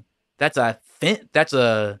thing? That's not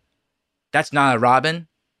a robin.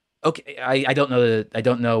 Okay, I don't know. I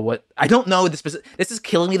don't know the specific. This is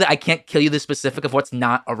killing me that I can't kill you the specific of what's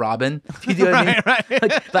not a robin. Do you know what I mean? Right.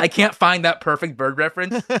 Like, I can't find that perfect bird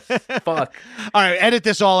reference. Fuck. All right, edit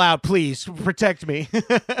this all out, please. Protect me.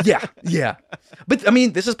 Yeah. But I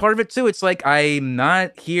mean, this is part of it too. It's like, I'm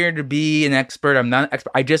not here to be an expert. I'm not an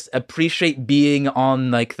expert. I just appreciate being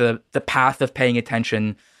on like the path of paying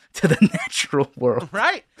attention to the natural world.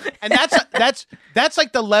 Right. And that's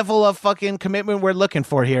like the level of fucking commitment we're looking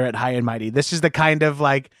for here at High and Mighty. This is the kind of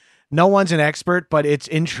like, no one's an expert, but it's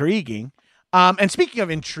intriguing. And speaking of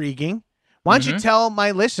intriguing, why don't you tell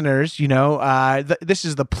my listeners, this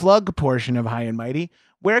is the plug portion of High and Mighty.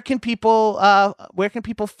 Where can people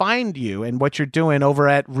find you and what you're doing over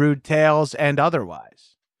at Rude Tales and otherwise?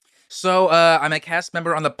 So I'm a cast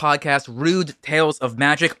member on the podcast Rude Tales of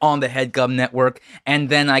Magic on the HeadGum Network, and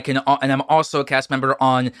then I'm also a cast member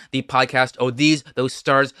on the podcast Those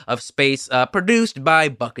Stars of Space, produced by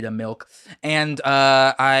Bucket of Milk. And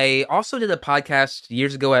I also did a podcast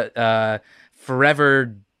years ago at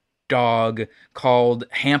Forever Dog called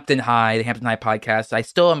Hampton High, the Hampton High podcast. I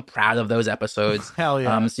still am proud of those episodes. Hell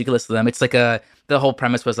yeah! So you can listen to them. It's like the whole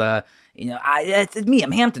premise was it's me.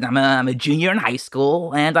 I'm Hampton. I'm a junior in high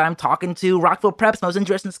school, and I'm talking to Rockville Prep's most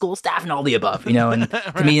interesting school staff and all the above. And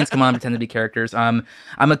comedians come on and pretend to be characters. I'm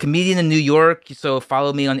a comedian in New York, so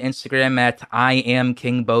follow me on Instagram at I am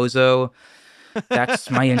King Bozo.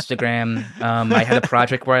 That's my Instagram. I had a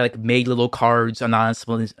project where I like made little cards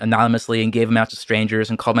anonymously and gave them out to strangers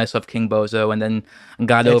and called myself King Bozo, and then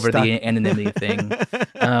got over the anonymity thing.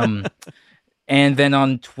 And then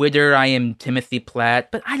on Twitter, I am Timothy Platt,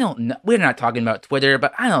 but I don't know. We're not talking about Twitter,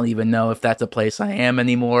 but I don't even know if that's a place I am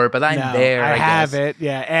anymore, but I'm there. I have guess. it.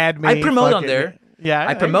 Yeah. Add me. I promote on there. Yeah.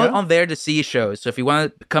 I promote on there to see shows. So if you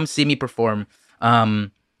want to come see me perform,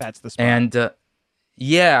 that's the spot. And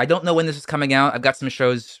yeah, I don't know when this is coming out. I've got some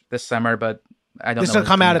shows this summer, but I don't know. This will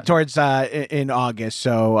come out towards in August.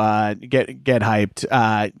 So get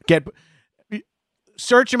hyped.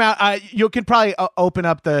 Search them out. You can probably open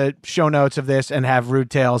up the show notes of this and have Rude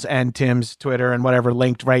Tales and Tim's Twitter and whatever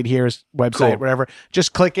linked right here, his website, whatever.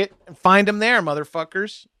 Just click it and find them there,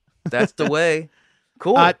 motherfuckers. That's the way.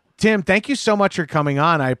 Cool. Tim, thank you so much for coming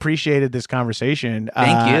on. I appreciated this conversation.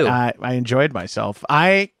 Thank you. I enjoyed myself.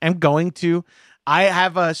 I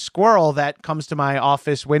have a squirrel that comes to my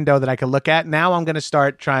office window that I can look at. Now I'm going to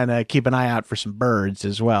start trying to keep an eye out for some birds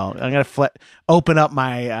as well. I'm going to open up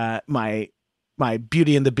my my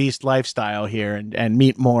Beauty and the Beast lifestyle here and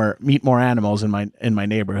meet more animals in my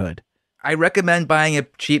neighborhood. I recommend buying a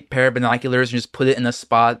cheap pair of binoculars and just put it in a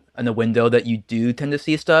spot in a window that you do tend to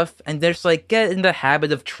see stuff, and just like get in the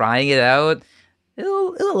habit of trying it out.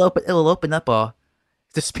 It'll open up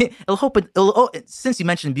since you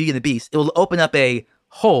mentioned Beauty and the Beast, it will open up a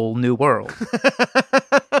whole new world.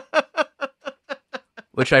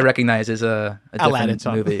 which I recognize is a Aladdin different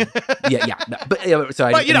song. movie. Yeah. No, but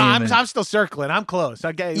so But I'm still circling. I'm close.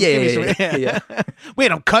 Okay. Yeah.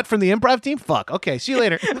 Wait, I'm cut from the improv team? Fuck. Okay. See you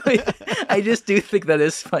later. I just do think that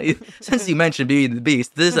is funny. Since you mentioned Beauty and the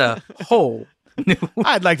Beast, there's a whole new.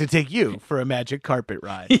 I'd like to take you for a magic carpet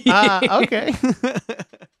ride. Okay.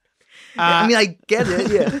 I mean, I get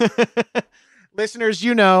it. Yeah. Listeners,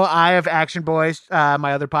 I have Action Boys,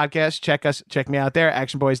 my other podcast. Check me out there,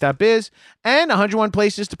 actionboys.biz, and 101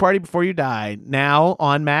 Places to Party Before You Die. Now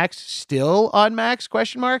on Max, still on Max? ?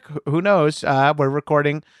 Who knows? We're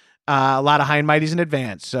recording a lot of High and Mighties in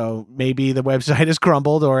advance, so maybe the website has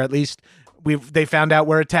crumbled, or at least they found out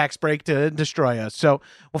we're a tax break to destroy us. So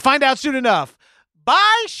we'll find out soon enough.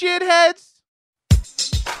 Bye, shitheads.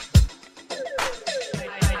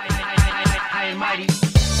 High and Mighty.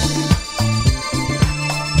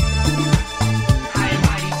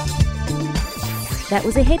 That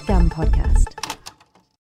was a HeadGum podcast.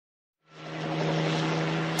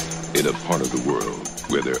 In a part of the world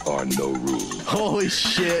where there are no rules. Holy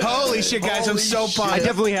shit, guys. I'm so pumped. I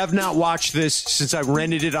definitely have not watched this since I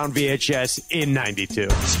rented it on VHS in 92.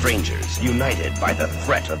 Strangers united by the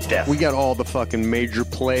threat of death. We got all the fucking major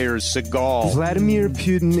players. Seagal. Vladimir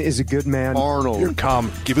Putin is a good man. Arnold. Here, come,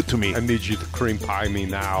 give it to me. I need you to cream pie me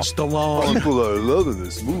now. Stallone. People are loving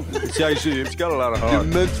this movie. It's got a lot of You're heart.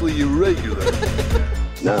 mentally irregular.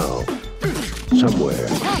 Now, somewhere,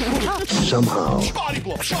 somehow,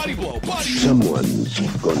 someone's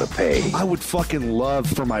gonna pay. I would fucking love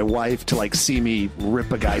for my wife to see me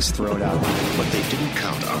rip a guy's throat out. But they didn't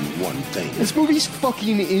count on one thing. This movie's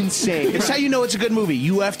fucking insane. It's how you know it's a good movie.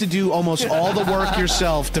 You have to do almost all the work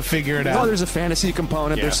yourself to figure it Oh, out. there's a fantasy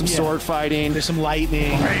component. There's some sword fighting. There's some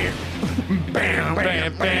lightning. Bam,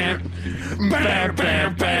 bam, bam. Bam,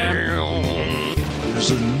 bam, bam.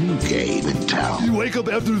 There's a new game in town. You wake up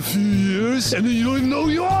after a few years, and then you don't even know who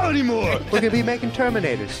you are anymore. We're gonna be making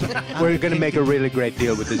Terminators. We're gonna make a really great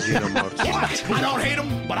deal with the Xenomorphs. What? I don't hate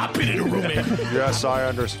him, but I've been in a room. Yes, I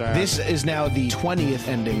understand. This is now the 20th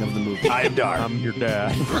ending of the movie. I am dark. I'm your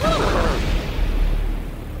dad.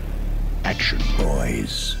 Action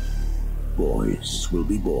boys. Boys will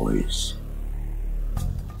be boys.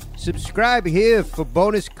 Subscribe here for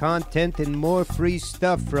bonus content and more free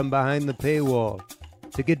stuff from behind the paywall.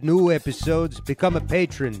 To get new episodes, become a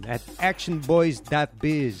patron at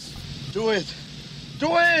actionboys.biz. Do it!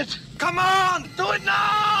 Do it! Come on! Do it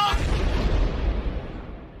now!